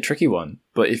might be a tricky one,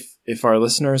 but if our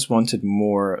listeners wanted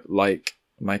more like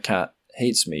My Cat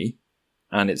Hates Me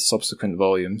and its subsequent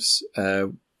volumes,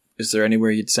 is there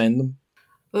anywhere you'd send them?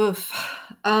 Oof.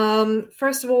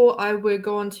 First of all, I would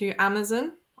go onto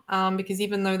Amazon, because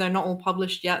even though they're not all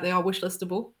published yet, they are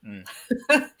wishlistable.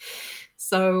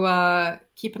 So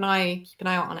keep an eye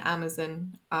out on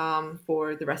Amazon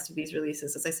for the rest of these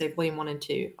releases. As I say, Volume 1 and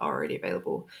 2 are already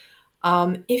available.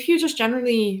 If you just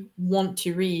generally want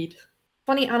to read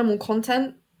funny animal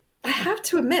content, I have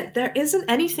to admit there isn't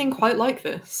anything quite like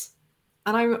this.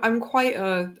 And I'm quite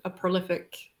a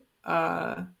prolific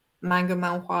manga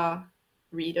manhwa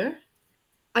reader.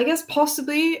 I guess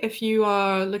possibly if you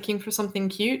are looking for something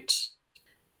cute,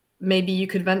 maybe you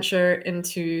could venture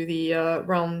into the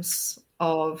realms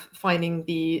of finding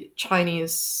the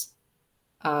Chinese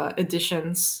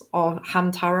editions of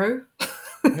Hamtaro,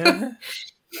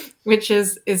 which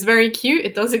is very cute.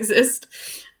 It does exist.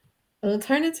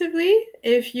 Alternatively,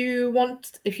 if you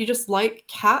just like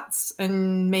cats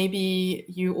and maybe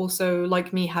you also,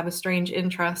 like me, have a strange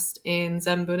interest in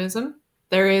Zen Buddhism,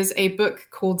 there is a book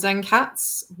called Zen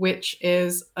Cats, which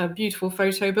is a beautiful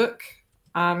photo book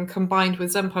combined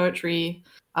with Zen poetry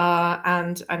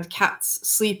and cats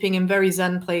sleeping in very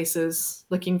Zen places,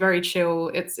 looking very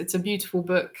chill. It's a beautiful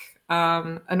book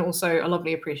and also a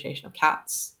lovely appreciation of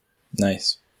cats.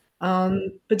 Nice.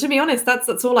 But to be honest,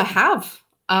 that's all I have.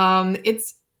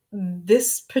 It's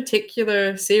this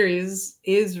particular series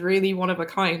is really one of a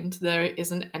kind. There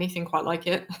isn't anything quite like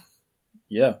it.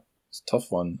 Yeah, it's a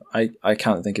tough one. I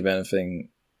can't think of anything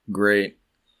great.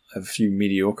 I have a few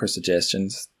mediocre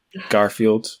suggestions.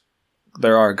 Garfield.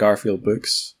 There are Garfield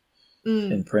books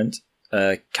in print.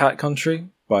 Cat Country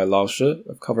by Lao Shi.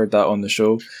 I've covered that on the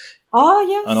show. Oh,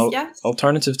 yes, An yes.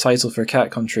 alternative title for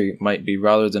Cat Country might be,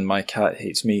 rather than My Cat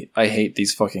Hates Me, I Hate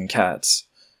These Fucking Cats.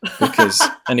 Because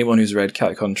anyone who's read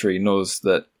Cat Country knows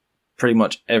that pretty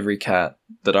much every cat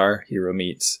that our hero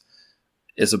meets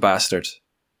is a bastard.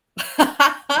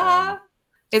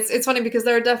 It's funny because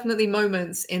there are definitely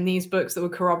moments in these books that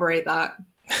would corroborate that.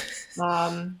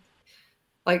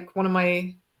 Like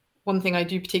one thing I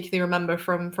do particularly remember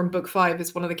from book 5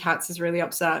 is one of the cats is really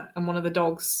upset, and one of the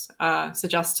dogs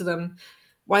suggests to them,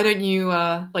 "Why don't you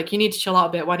you need to chill out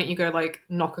a bit? Why don't you go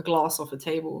knock a glass off a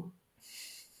table?"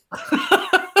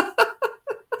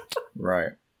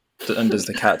 Right. And does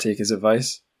the cat take his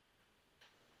advice?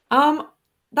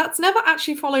 That's never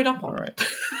actually followed up on. All right.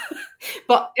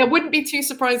 But I wouldn't be too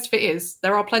surprised if it is.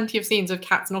 There are plenty of scenes of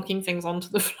cats knocking things onto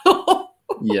the floor.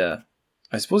 Yeah.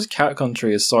 I suppose Cat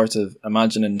Country is sort of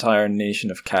imagine an entire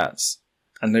nation of cats,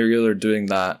 and they're either doing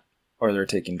that or they're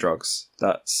taking drugs.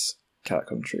 That's Cat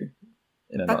Country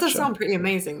in a That nutshell. does sound pretty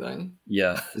amazing, though.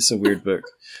 Yeah, it's a weird book.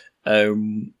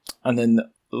 And then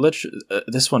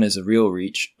this one is a real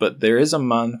reach, but there is a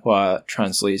manhwa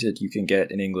translated you can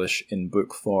get in English in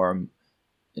book form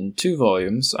in 2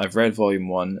 volumes. I've read volume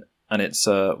 1, and it's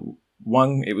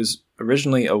it was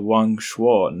originally a Wang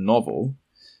Shuo novel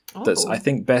that's, I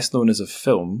think, best known as a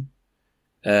film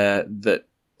that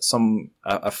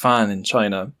a fan in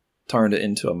China turned it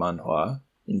into a manhwa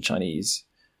in Chinese.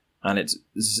 And it's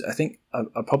I think,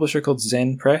 a publisher called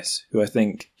Zen Press, who I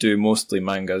think do mostly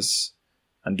mangas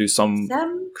and do some...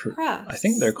 Zen Press? I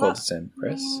think they're called Zen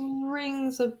Press.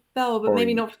 Rings a bell, but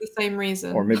maybe not for the same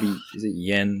reason. Or maybe, is it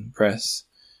Yen Press?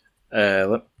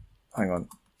 Hang on.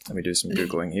 Let me do some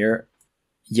Googling here.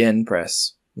 Yen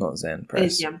Press, not Zen Press. It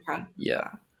is Yen Press.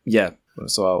 Yeah.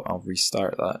 So I'll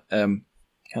restart that. Can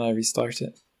I restart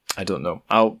it? I don't know.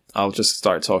 I'll just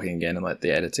start talking again and let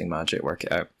the editing magic work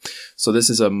it out. So this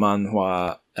is a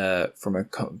manhwa from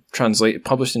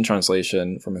published in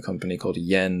translation from a company called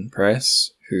Yen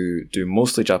Press, who do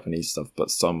mostly Japanese stuff,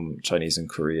 but some Chinese and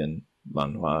Korean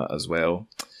manhwa as well.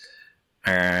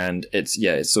 And it's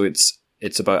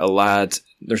about a lad.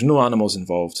 There's no animals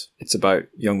involved. It's about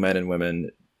young men and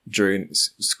women during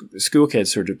school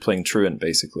kids who are playing truant,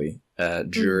 basically,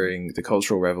 during the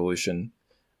Cultural Revolution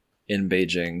in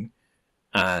Beijing,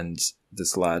 and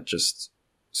this lad just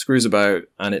screws about,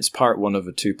 and it's part 1 of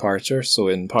a 2-parter. So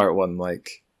in part 1,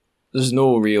 there's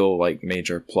no real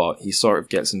major plot. He sort of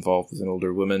gets involved with an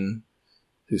older woman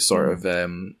who sort of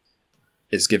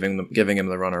is giving him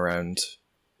the runaround,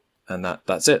 and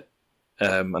that's it.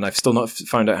 And I've still not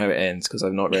found out how it ends because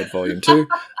I've not read volume 2,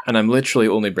 and I'm literally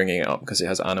only bringing it up because it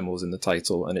has animals in the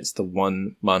title, and it's the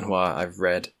one manhwa I've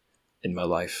read in my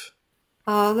life.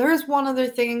 There is one other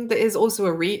thing that is also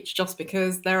a reach, just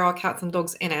because there are cats and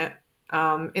dogs in it.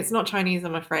 It's not Chinese,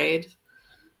 I'm afraid.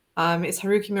 It's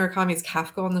Haruki Murakami's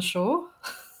Kafka on the Shore.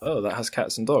 Oh, that has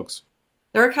cats and dogs.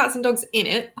 There are cats and dogs in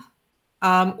it.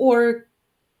 Or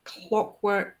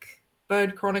Clockwork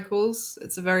Bird Chronicles.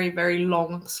 It's a very, very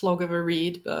long slog of a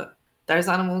read, but there's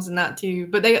animals in that too.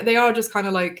 But they are just kind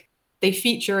of they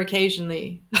feature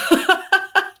occasionally.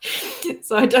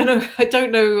 So I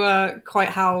don't know quite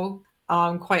how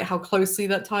closely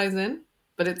that ties in,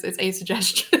 but it's a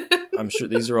suggestion. I'm sure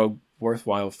these are all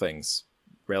worthwhile things,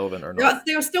 relevant or not. Yeah,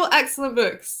 they are still excellent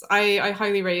books. I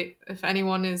highly rate if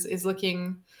anyone is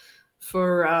looking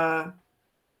for a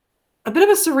bit of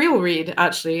a surreal read.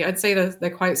 Actually, I'd say that they're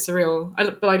quite surreal.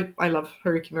 I love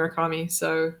Haruki Murakami,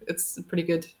 so it's pretty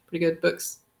good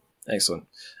books. Excellent.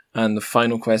 And the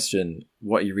final question: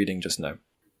 what are you reading just now?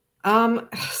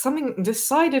 Something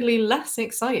decidedly less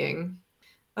exciting.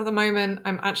 At the moment,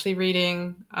 I'm actually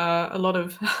reading a lot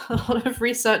of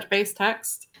research-based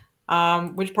text,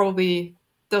 which probably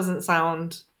doesn't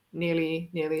sound nearly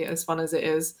as fun as it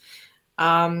is.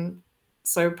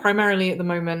 So primarily at the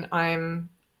moment, I'm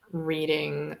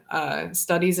reading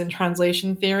Studies in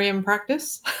Translation Theory and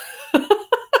Practice.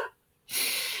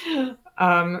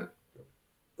 I'm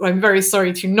very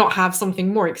sorry to not have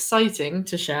something more exciting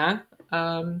to share,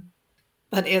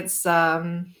 but it's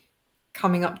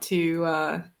coming up to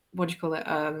what do you call it?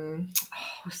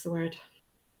 What's the word?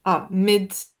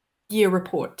 Mid-year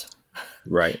report.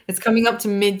 Right. It's coming up to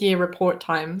mid-year report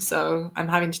time, so I'm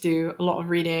having to do a lot of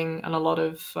reading and a lot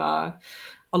of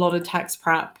text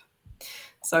prep.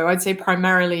 So I'd say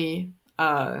primarily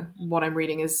what I'm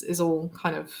reading is all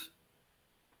kind of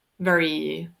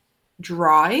very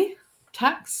dry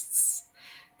texts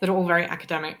that are all very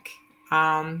academic.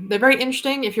 They're very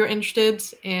interesting if you're interested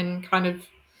in kind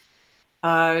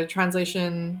of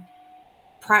translation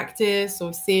practice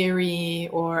or theory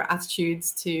or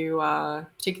attitudes to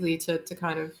particularly to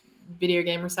kind of video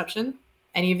game reception.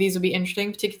 Any of these would be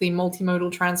interesting, particularly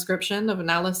multimodal transcription of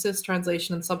analysis,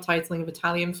 translation, and subtitling of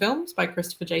Italian films by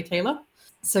Christopher J. Taylor.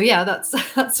 So yeah,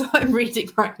 that's what I'm reading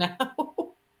right now.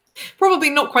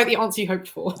 Probably not quite the answer you hoped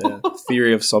for. Yeah,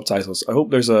 theory of subtitles. I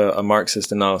hope there's a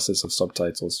Marxist analysis of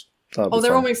subtitles.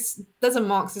 There's a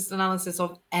Marxist analysis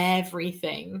of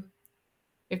everything.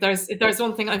 If there's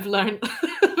one thing I've learned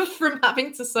from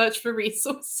having to search for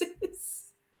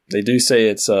resources. They do say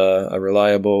it's a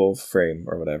reliable frame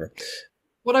or whatever.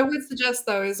 What I would suggest,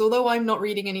 though, is although I'm not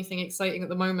reading anything exciting at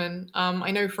the moment,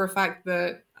 I know for a fact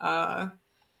that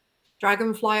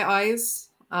Dragonfly Eyes,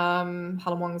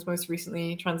 Helen Wong's most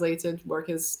recently translated work,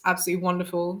 is absolutely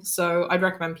wonderful. So I'd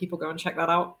recommend people go and check that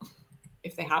out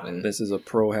if they haven't. This is a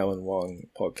pro Helen Wong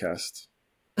podcast.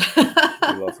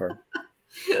 We love her.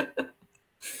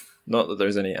 Not that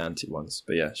there's any anti ones,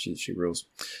 but yeah, she rules.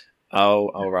 I'll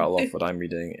rattle off what I'm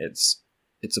reading. It's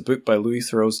a book by Louis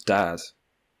Theroux's dad.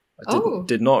 I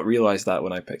did not realize that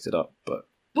when I picked it up, but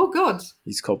oh god,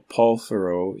 he's called Paul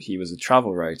Theroux. He was a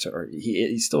travel writer, or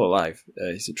he's still alive.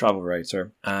 He's a travel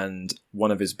writer, and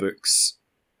one of his books,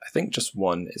 I think just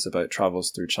one, is about travels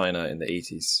through China in the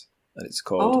 80s, and it's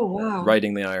called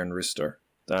Riding the Iron Rooster.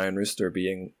 The Iron Rooster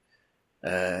being,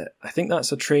 I think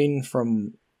that's a train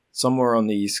from somewhere on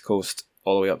the East Coast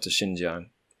all the way up to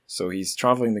Xinjiang. So he's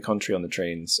traveling the country on the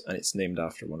trains, and it's named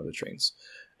after one of the trains.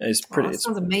 And it's pretty. That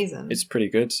sounds amazing. It's pretty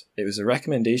good. It was a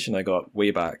recommendation I got way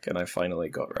back, and I finally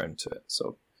got around to it.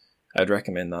 So I'd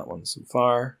recommend that one so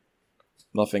far.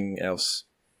 Nothing else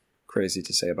crazy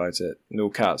to say about it. No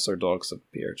cats or dogs have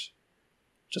appeared.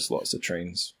 Just lots of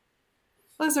trains.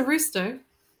 Well, there's a rooster.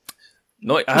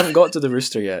 No, I haven't got to the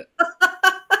rooster yet.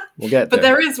 We'll get there. But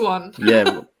there is one.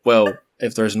 Yeah. Well,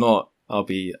 if there's not, I'll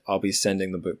be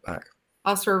sending the book back.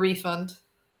 Ask for a refund.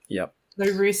 Yep. No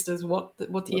roosters. What do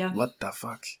you have? What the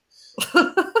fuck?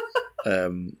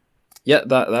 Yeah,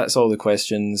 that's all the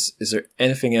questions. Is there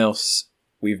anything else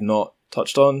we've not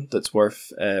touched on that's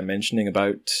worth mentioning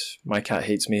about My Cat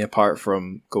Hates Me apart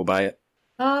from go buy it?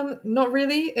 Not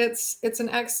really. It's an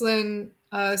excellent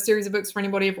series of books for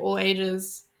anybody of all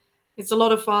ages. It's a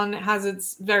lot of fun. It has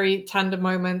its very tender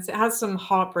moments. It has some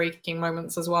heartbreaking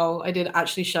moments as well. I did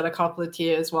actually shed a couple of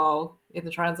tears while in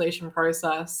the translation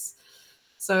process.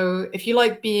 So if you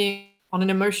like being on an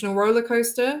emotional roller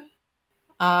coaster,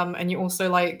 and you also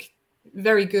like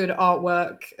very good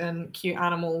artwork and cute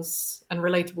animals and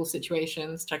relatable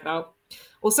situations, check it out.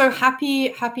 Also,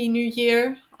 happy New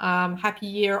Year. Happy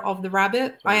Year of the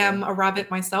Rabbit. I am a rabbit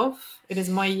myself. It is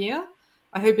my year.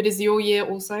 I hope it is your year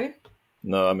also.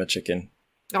 No, I'm a chicken.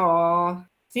 Aww.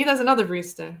 See, there's another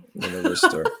rooster. Another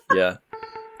rooster, yeah.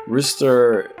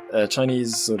 Rooster,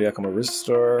 Chinese zodiac, I'm a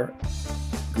rooster.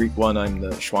 Greek one, I'm the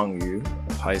Shuangyu,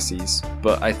 Pisces.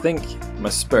 But I think my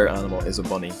spirit animal is a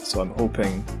bunny, so I'm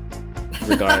hoping,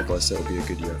 regardless, it'll be a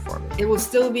good year for me. It will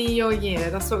still be your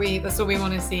year. That's what we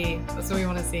want to see. That's what we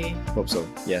want to see. Hope so.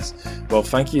 Yes. Well,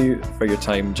 thank you for your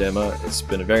time, Gemma. It's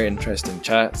been a very interesting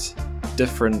chat,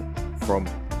 different from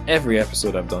every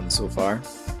episode I've done so far.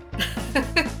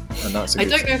 And that's I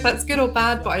don't know if that's good or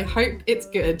bad, but I hope it's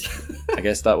good. I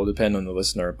guess that will depend on the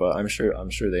listener, but I'm sure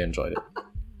they enjoyed it.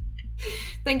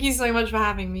 Thank you so much for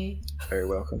having me. Very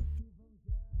welcome.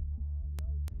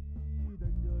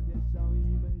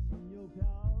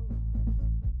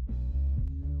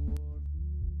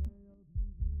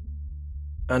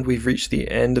 And we've reached the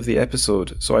end of the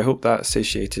episode, so I hope that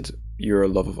satiated your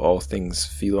love of all things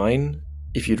feline.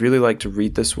 If you'd really like to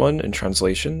read this one in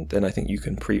translation, then I think you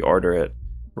can pre-order it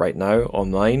right now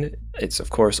online. It's of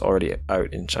course already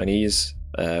out in Chinese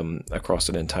across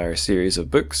an entire series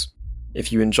of books.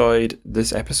 If you enjoyed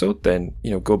this episode, then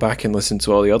go back and listen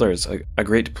to all the others. A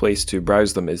great place to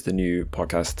browse them is the new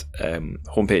podcast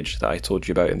homepage that I told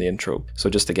you about in the intro. So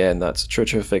just again, that's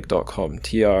trchfic.com,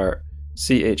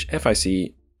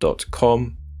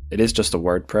 trchfic.com. It is just a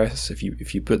WordPress.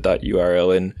 If you put that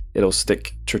URL in, it'll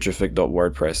stick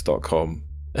trchfic.wordpress.com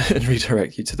and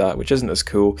redirect you to that, which isn't as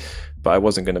cool, but I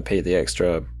wasn't going to pay the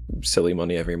extra silly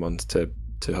money every month to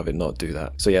have it not do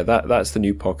that. So yeah, that's the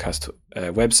new podcast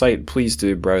website. Please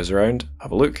do browse around,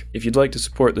 have a look. If you'd like to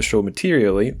support the show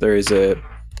materially, there is a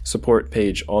support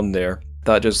page on there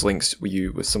That just links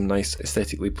you with some nice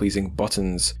aesthetically pleasing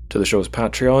buttons to the show's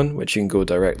Patreon, which you can go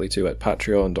directly to at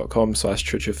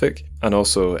patreon.com/chuchafic. And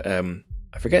also,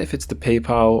 I forget if it's the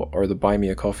PayPal or the Buy Me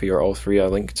a Coffee or all three I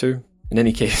link to. In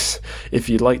any case, if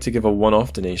you'd like to give a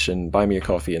one-off donation, Buy Me a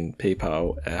Coffee and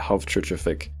PayPal have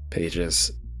Chuchafic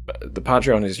pages. The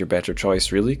Patreon is your better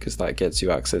choice, really, because that gets you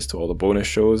access to all the bonus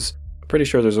shows. I'm pretty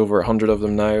sure there's over 100 of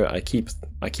them now. I keep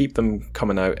them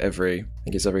coming out every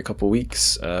couple of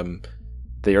weeks.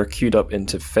 They are queued up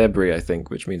into February, I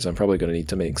think, which means I'm probably going to need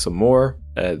to make some more.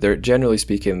 They're generally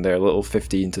speaking, they're little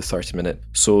 15 to 30 minute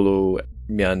solo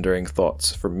meandering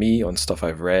thoughts from me on stuff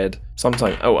I've read.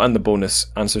 Sometimes, and the bonus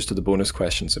answers to the bonus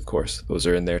questions, of course. Those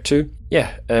are in there too.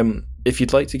 Yeah, if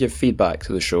you'd like to give feedback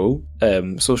to the show,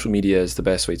 social media is the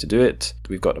best way to do it.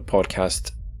 We've got a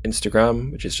podcast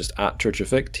Instagram, which is just at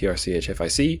Chuchafic,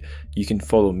 TRCHFIC. You can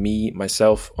follow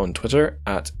myself on Twitter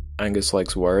at Angus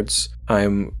Likes Words.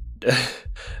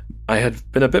 I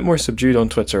had been a bit more subdued on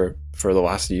Twitter for the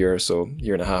last year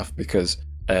and a half, because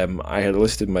I had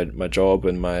listed my job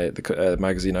and the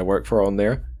magazine I work for on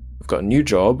there. I've got a new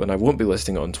job and I won't be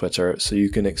listing it on Twitter, so you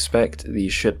can expect the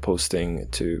shitposting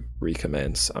to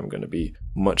recommence. I'm going to be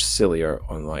much sillier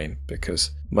online, because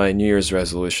my New Year's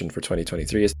resolution for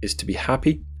 2023 is to be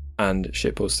happy, and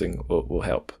shitposting will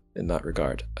help in that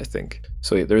regard, I think.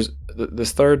 So yeah, there's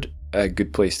this third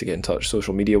good place to get in touch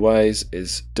social media wise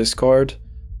is Discord.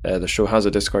 The show has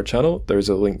a Discord channel. There's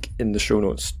a link in the show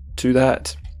notes to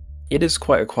that. It is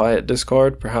quite a quiet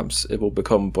Discord. Perhaps it will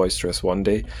become boisterous one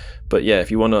day. But yeah,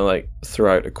 if you want to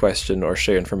throw out a question or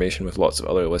share information with lots of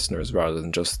other listeners rather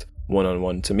than just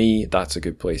one-on-one to me, that's a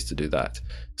good place to do that.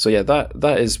 So yeah,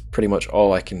 that is pretty much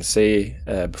all I can say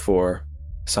before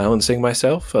silencing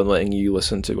myself and letting you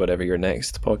listen to whatever your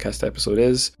next podcast episode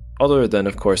is. Other than,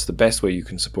 of course, the best way you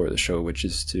can support the show, which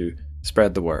is to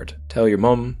spread the word. Tell your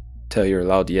mum, tell your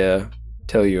Laudia,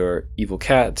 tell your evil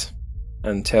cat,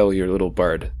 and tell your little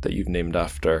bird that you've named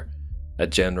after a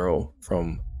general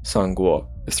from Sangguo,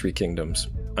 the Three Kingdoms.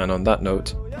 And on that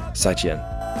note, 再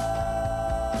见.